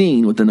or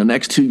seen within the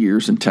next 2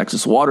 years in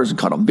Texas waters and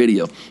caught on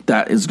video.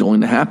 That is going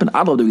to happen.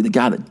 I'd love to be the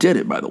guy that did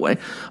it, by the way.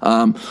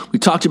 We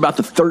talked about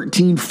the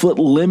 13-foot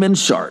lemon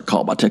shark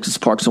caught by Texas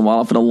Parks and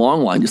Wildlife in a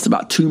long line just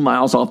about 2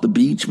 miles off the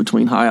beach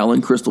between High Island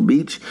and Crystal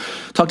Beach.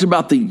 Talked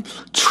about the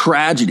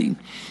tragedy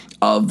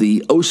of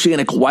the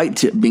oceanic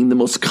whitetip being the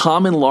most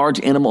common large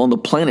animal on the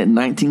planet in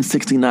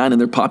 1969, and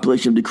their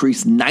population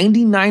decreased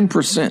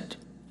 99%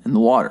 in the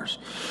waters.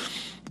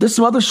 There's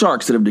some other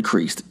sharks that have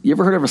decreased. You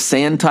ever heard of a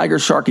sand tiger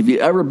shark? Have you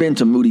ever been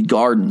to Moody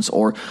Gardens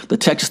or the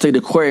Texas State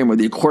Aquarium or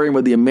the Aquarium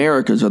of the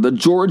Americas or the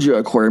Georgia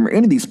Aquarium or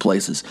any of these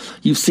places,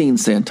 you've seen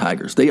sand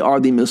tigers. They are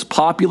the most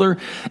popular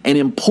and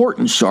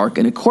important shark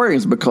in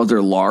aquariums because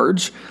they're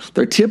large.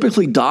 They're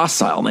typically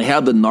docile, and they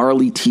have the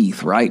gnarly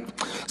teeth, right?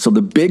 So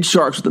the big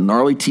sharks with the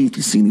gnarly teeth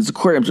you see in these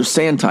aquariums are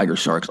sand tiger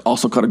sharks,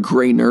 also called a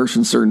gray nurse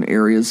in certain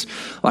areas,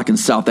 like in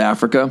South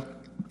Africa.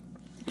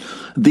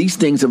 These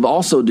things have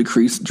also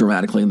decreased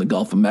dramatically in the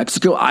Gulf of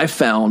Mexico. I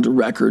found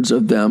records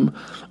of them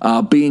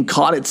being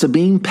caught at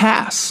Sabine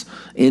Pass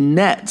in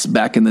nets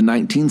back in the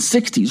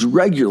 1960s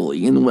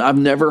regularly. And I've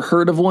never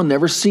heard of one,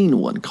 never seen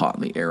one caught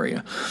in the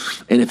area.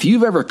 And if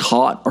you've ever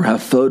caught or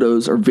have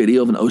photos or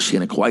video of an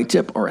oceanic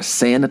whitetip or a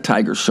sand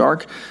tiger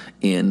shark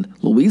in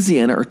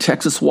Louisiana or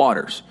Texas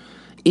waters,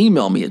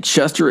 email me at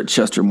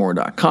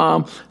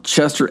chester@chestermore.com,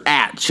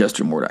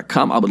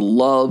 chester@chestermore.com. I would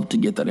love to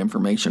get that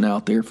information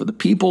out there for the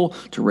people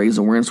to raise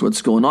awareness of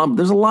what's going on. But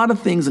there's a lot of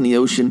things in the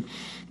ocean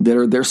that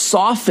are there.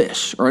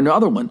 Sawfish or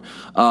another one.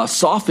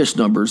 Sawfish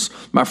numbers.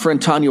 My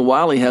friend Tanya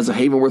Wiley has a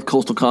Havenworth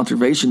Coastal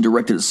Conservation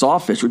directed at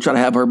sawfish. We're trying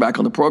to have her back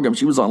on the program.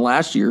 She was on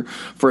last year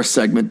for a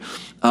segment.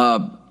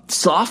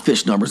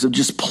 sawfish numbers have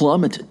just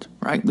plummeted,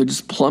 right? They're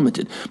just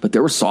plummeted. But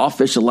there were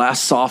sawfish. The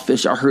last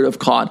sawfish I heard of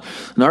caught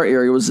in our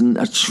area was in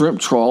a shrimp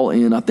trawl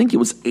in, I think it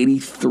was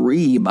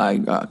 83 by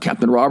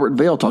Captain Robert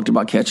Vail, talked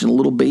about catching a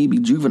little baby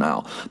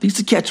juvenile. They used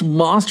to catch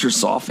monster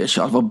sawfish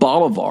out of a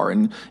Bolivar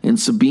in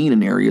Sabine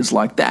and areas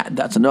like that.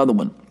 That's another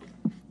one.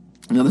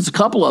 Now, there's a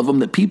couple of them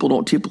that people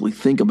don't typically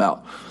think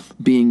about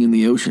being in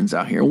the oceans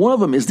out here. One of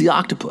them is the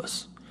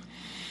octopus.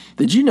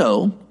 Did you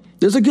know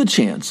there's a good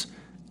chance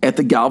at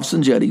the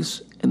Galveston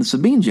jetties and the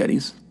Sabine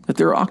jetties that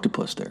there are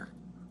octopus there?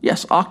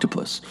 Yes,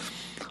 octopus.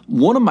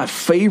 One of my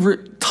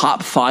favorite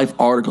top 5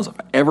 articles I've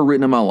ever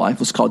written in my life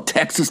was called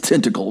Texas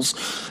Tentacles.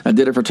 I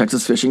did it for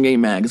Texas Fish and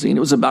Game magazine.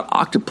 It was about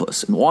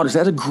octopus in waters.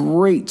 That's a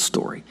great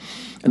story,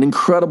 an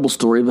incredible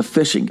story of a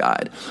fishing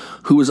guide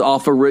who was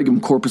off a rig in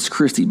Corpus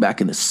Christi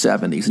back in the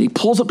 70s. And he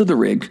pulls up to the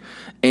rig,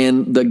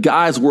 and the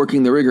guys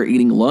working the rig are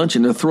eating lunch,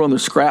 and they're throwing their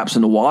scraps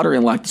in the water,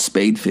 and like the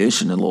spade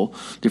fish and the little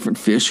different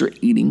fish are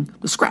eating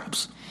the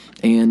scraps.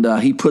 And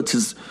he puts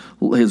his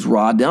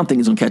rod down, thinking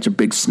he's going to catch a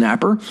big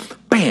snapper.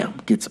 Bam!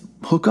 Gets a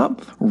hook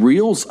up,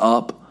 reels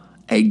up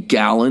a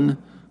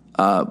gallon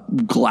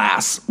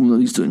glass,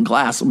 he's doing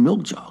glass,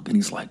 milk jug. And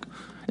he's like,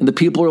 and the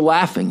people are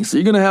laughing. So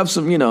you're going to have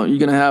some, you're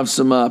going to have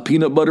some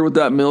peanut butter with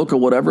that milk or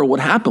whatever. What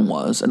happened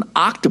was an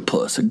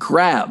octopus had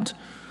grabbed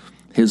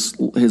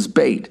his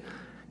bait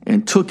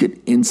and took it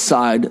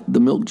inside the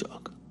milk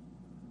jug.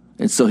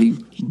 And so he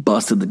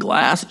busted the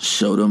glass,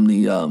 showed him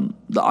the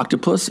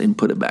octopus, and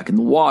put it back in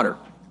the water.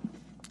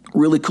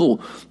 Really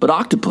cool. But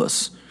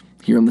octopus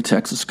here on the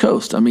Texas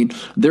coast. I mean,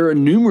 there are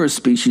numerous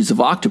species of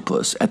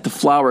octopus at the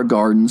Flower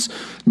Gardens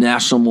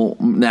National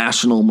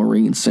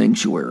Marine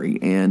Sanctuary.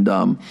 And,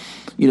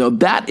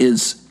 that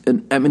is,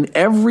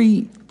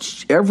 every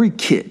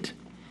kid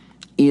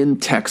in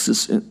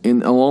Texas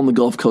and along the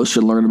Gulf Coast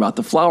should learn about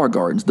the Flower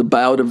Gardens, the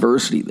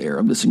biodiversity there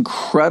of this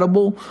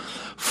incredible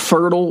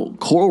fertile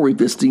coral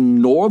reef. It's the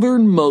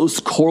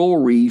northernmost coral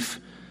reef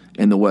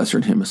in the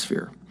Western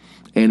Hemisphere.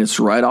 And it's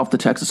right off the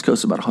Texas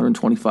coast, about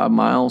 125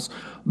 miles.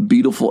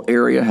 Beautiful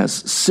area, has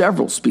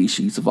several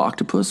species of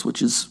octopus,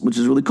 which is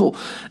really cool.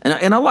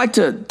 And I like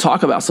to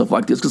talk about stuff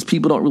like this because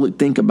people don't really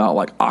think about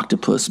like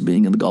octopus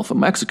being in the Gulf of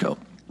Mexico.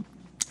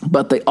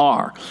 But they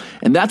are.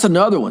 And that's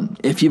another one.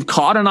 If you've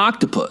caught an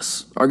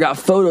octopus or got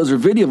photos or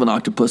video of an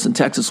octopus in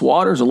Texas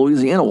waters or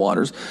Louisiana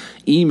waters,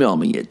 email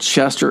me at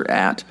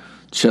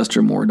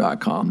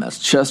chester@chestermore.com. That's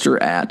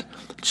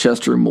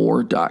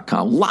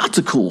chester@chestermore.com. Lots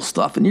of cool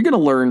stuff. And you're going to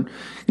learn.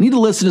 You need to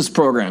listen to this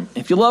program.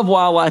 If you love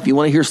wildlife, you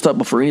want to hear stuff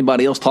before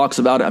anybody else talks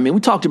about it. I mean, we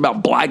talked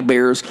about black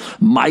bears'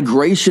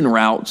 migration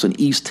routes in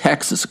East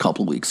Texas a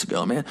couple of weeks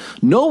ago, man.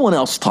 No one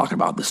else is talking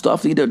about this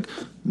stuff. You need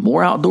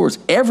more outdoors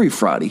every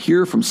Friday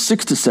here from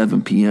 6 to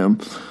 7 p.m.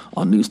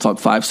 on News Talk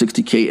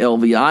 560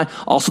 KLVI.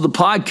 Also the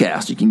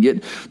podcast. You can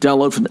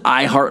download from the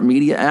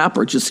iHeartMedia app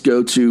or just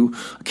go to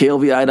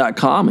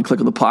KLVI.com and click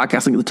on the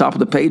podcast link at the top of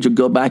the page. You'll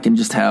go back and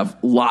just have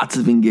lots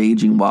of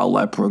engaging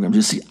wildlife programs.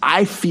 You see,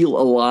 I feel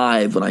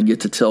alive when I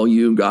get to tell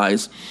you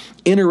guys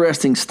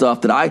interesting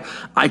stuff that I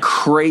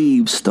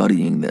crave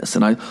studying this,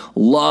 and I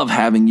love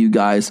having you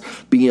guys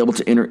being able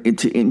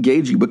to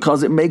engage you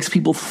because it makes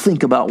people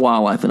think about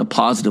wildlife in a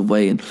positive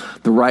way and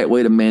the right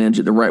way to manage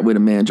it, the right way to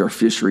manage our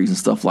fisheries and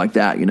stuff like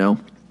that,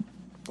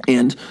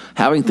 And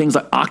having things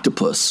like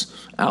octopus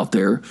out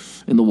there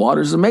in the water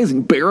is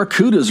amazing.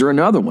 Barracudas are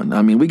another one.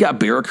 I mean, we got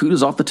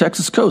barracudas off the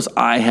Texas coast.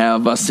 I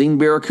have seen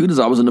barracudas.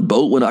 I was in a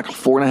boat when like a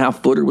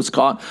 4.5 footer was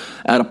caught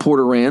out of Port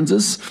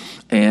Aransas.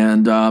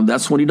 And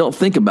that's one you don't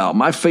think about.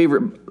 My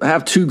favorite, I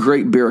have 2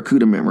 great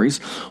barracuda memories.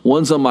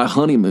 One's on my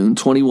honeymoon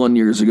 21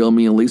 years ago.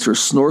 Me and Lisa are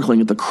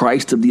snorkeling at the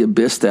Christ of the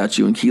Abyss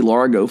statue in Key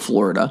Largo,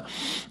 Florida.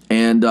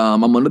 And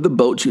I'm under the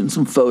boat shooting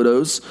some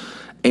photos.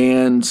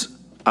 And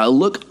I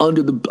look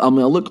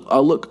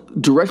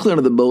directly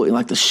under the boat in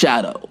like the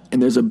shadow. And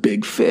there's a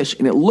big fish.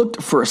 And it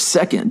looked for a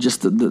second,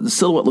 just the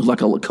silhouette looked like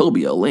a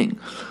Lacobia ling.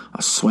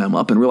 I swam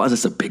up and realized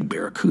it's a big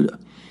barracuda.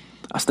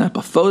 I snapped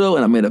a photo,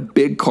 and I made a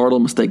big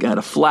cardinal mistake. I had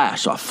a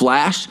flash. So I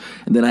flashed,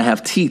 and then I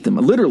have teeth. And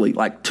literally,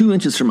 like 2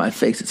 inches from my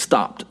face, it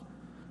stopped.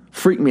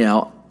 Freaked me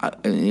out.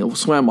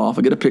 Swam off.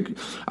 I get a picture.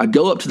 I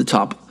go up to the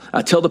top.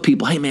 I tell the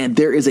people, hey, man,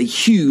 there is a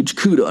huge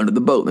cuda under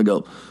the boat. And they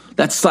go,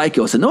 that's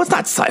Psycho. I said, no, it's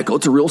not Psycho.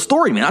 It's a real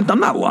story, man.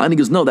 I'm not lying. He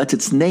goes, no, that's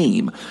its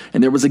name.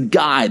 And there was a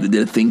guy that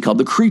did a thing called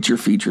the Creature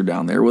Feature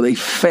down there where he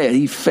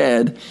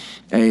fed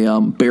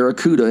a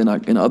barracuda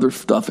and other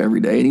stuff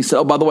every day. And he said,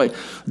 oh, by the way,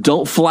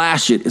 don't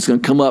flash it. It's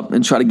going to come up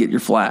and try to get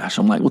your flash.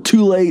 I'm like, well,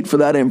 too late for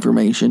that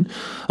information.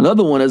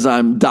 Another one is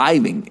I'm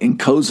diving in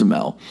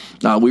Cozumel.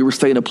 We were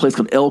staying at a place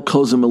called El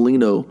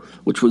Cozumelino,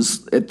 which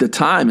was at the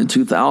time in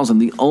 2000,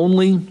 the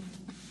only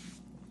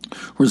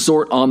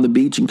resort on the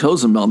beach in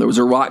Cozumel. There was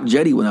a rock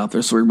jetty went out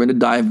there, so we rented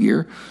dive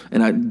gear,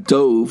 and I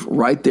dove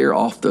right there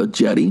off the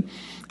jetty.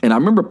 And I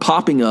remember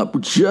popping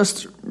up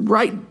just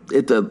right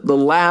at the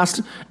last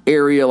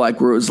area,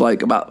 like where it was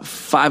like about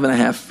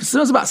 5.5, so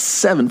it was about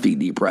 7 feet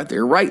deep right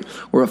there, right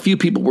where a few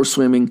people were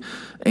swimming.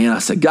 And I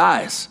said,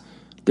 guys,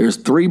 There's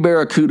 3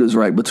 barracudas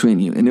right between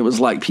you. And it was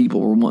like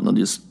people were wanting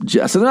to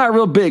just. So they're not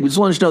real big. We just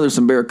wanted you to know there's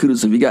some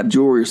barracudas. If you got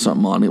jewelry or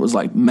something on, it was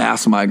like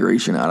mass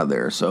migration out of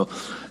there. So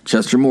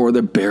Chester Moore,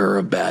 the bearer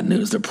of bad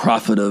news, the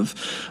prophet of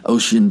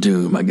ocean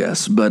doom, I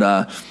guess.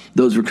 But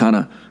those were kind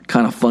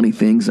of funny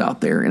things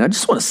out there. And I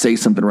just want to say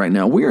something right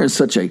now. We are in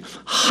such a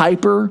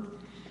hyper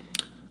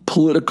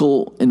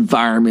political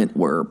environment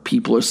where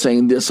people are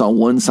saying this on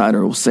one side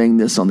or saying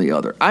this on the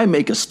other. I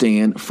make a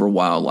stand for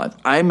wildlife.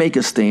 I make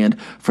a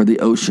stand for the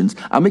oceans.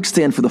 I make a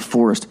stand for the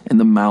forest and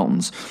the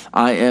mountains.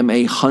 I am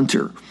a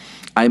hunter.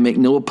 I make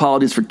no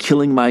apologies for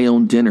killing my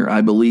own dinner.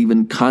 I believe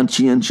in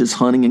conscientious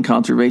hunting and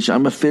conservation.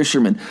 I'm a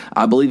fisherman.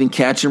 I believe in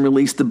catch and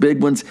release the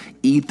big ones,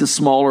 eat the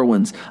smaller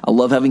ones. I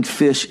love having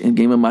fish in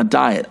game in my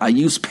diet. I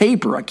use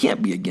paper. I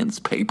can't be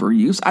against paper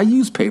use. I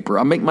use paper.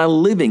 I make my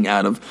living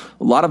out of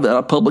a lot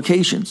of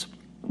publications.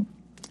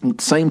 At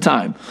the same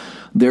time,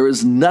 there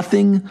is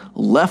nothing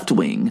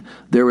left-wing.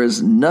 There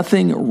is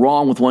nothing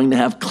wrong with wanting to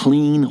have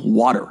clean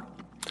water.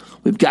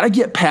 We've got to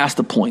get past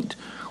the point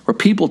where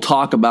people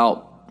talk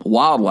about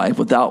wildlife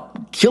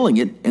without killing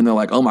it, and they're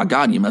like, oh my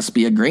God, you must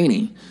be a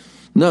greenie.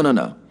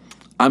 No.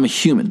 I'm a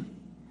human,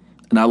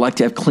 and I like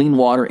to have clean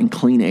water and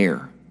clean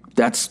air.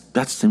 That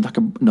seems like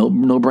a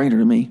no-brainer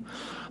to me.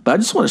 But I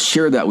just want to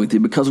share that with you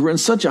because we're in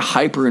such a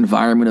hyper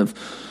environment of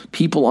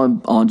people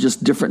on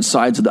just different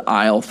sides of the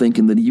aisle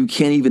thinking that you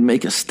can't even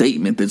make a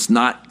statement that's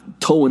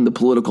not towing the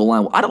political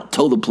line. Well, I don't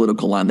toe the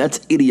political line. That's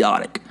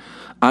idiotic.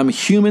 I'm a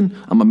human.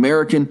 I'm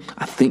American.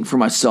 I think for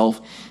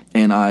myself,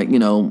 and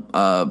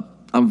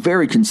I'm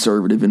very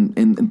conservative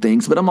in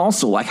things, but I'm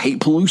also like hate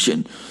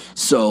pollution.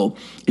 So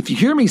if you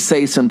hear me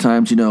say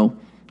sometimes, you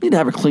need to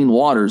have clean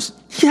waters.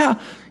 Yeah,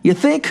 you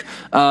think?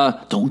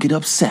 Don't get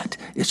upset.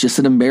 It's just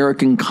an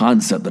American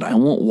concept that I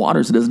want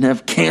waters that doesn't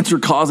have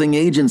cancer-causing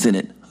agents in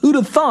it. Who'd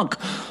have thunk?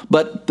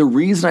 But the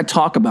reason I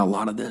talk about a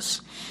lot of this,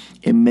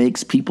 it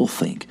makes people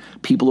think.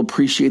 People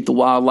appreciate the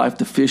wildlife,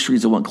 the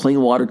fisheries. They want clean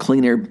water,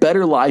 clean air,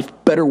 better life,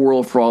 better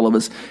world for all of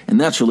us. And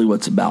that's really what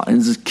it's about.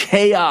 And this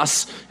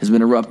chaos has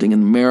been erupting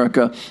in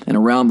America and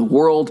around the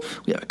world.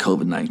 We have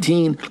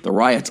COVID-19, the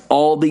riots,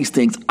 all these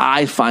things.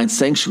 I find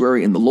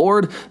sanctuary in the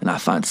Lord, and I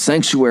find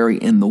sanctuary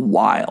in the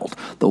wild.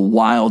 The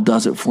wild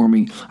does it for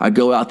me. I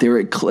go out there,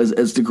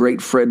 as the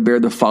great Fred Bear,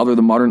 the father of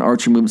the modern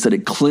archery movement, said,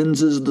 it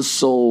cleanses the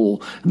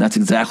soul. And that's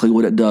exactly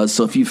what it does.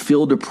 So if you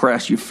feel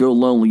depressed, you feel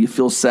lonely, you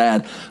feel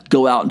sad,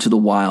 go out into the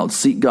wild.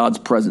 Seek God's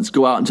presence.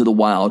 Go out into the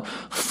wild.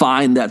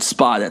 Find that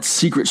spot, that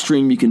secret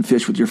stream you can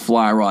fish with your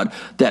fly rod,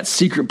 that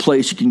secret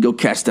place you can go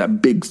catch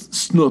that big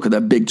snook or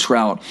that big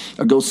trout,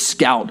 or go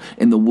scout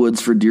in the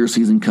woods for deer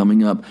season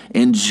coming up.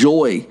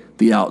 Enjoy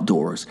the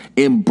outdoors.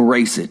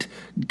 Embrace it.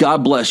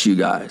 God bless you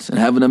guys, and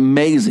have an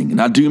amazing,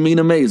 and I do mean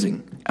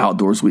amazing,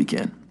 outdoors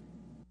weekend.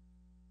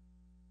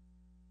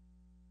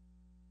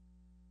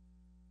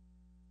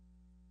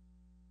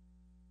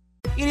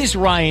 It is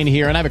Ryan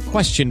here, and I have a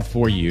question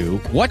for you.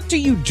 What do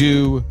you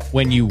do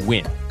when you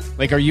win?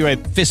 Like, are you a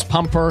fist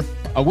pumper,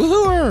 a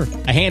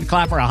woohooer, a hand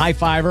clapper, a high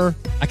fiver?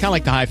 I kind of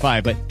like the high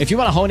five, but if you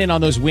want to hone in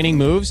on those winning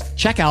moves,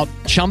 check out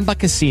Chumba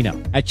Casino.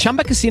 At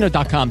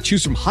ChumbaCasino.com,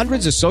 choose from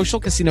hundreds of social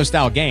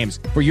casino-style games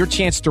for your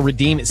chance to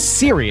redeem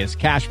serious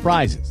cash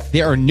prizes.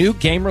 There are new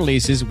game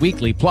releases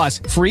weekly, plus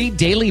free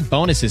daily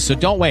bonuses. So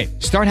don't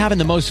wait. Start having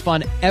the most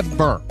fun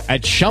ever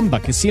at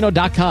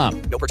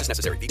ChumbaCasino.com. No purchase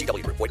necessary.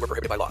 VGW. Void where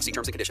prohibited by law. See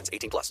terms and conditions.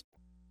 18+.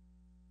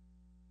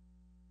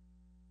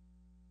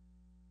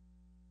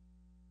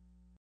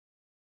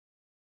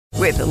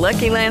 With the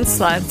Lucky Land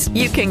Slots,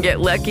 you can get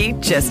lucky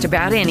just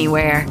about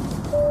anywhere.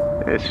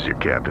 This is your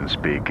captain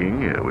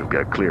speaking. We've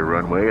got clear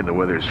runway and the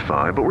weather's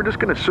fine, but we're just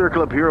going to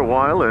circle up here a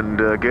while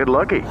and get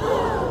lucky.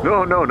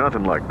 No,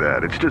 nothing like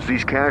that. It's just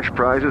these cash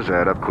prizes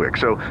add up quick.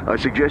 So I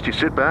suggest you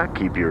sit back,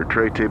 keep your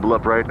tray table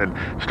upright, and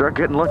start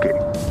getting lucky.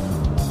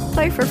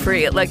 Play for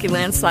free at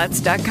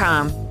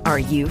LuckyLandSlots.com. Are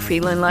you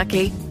feeling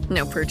lucky?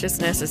 No purchase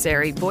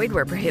necessary. Void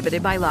where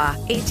prohibited by law.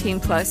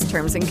 18+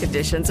 terms and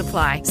conditions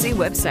apply. See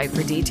website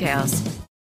for details.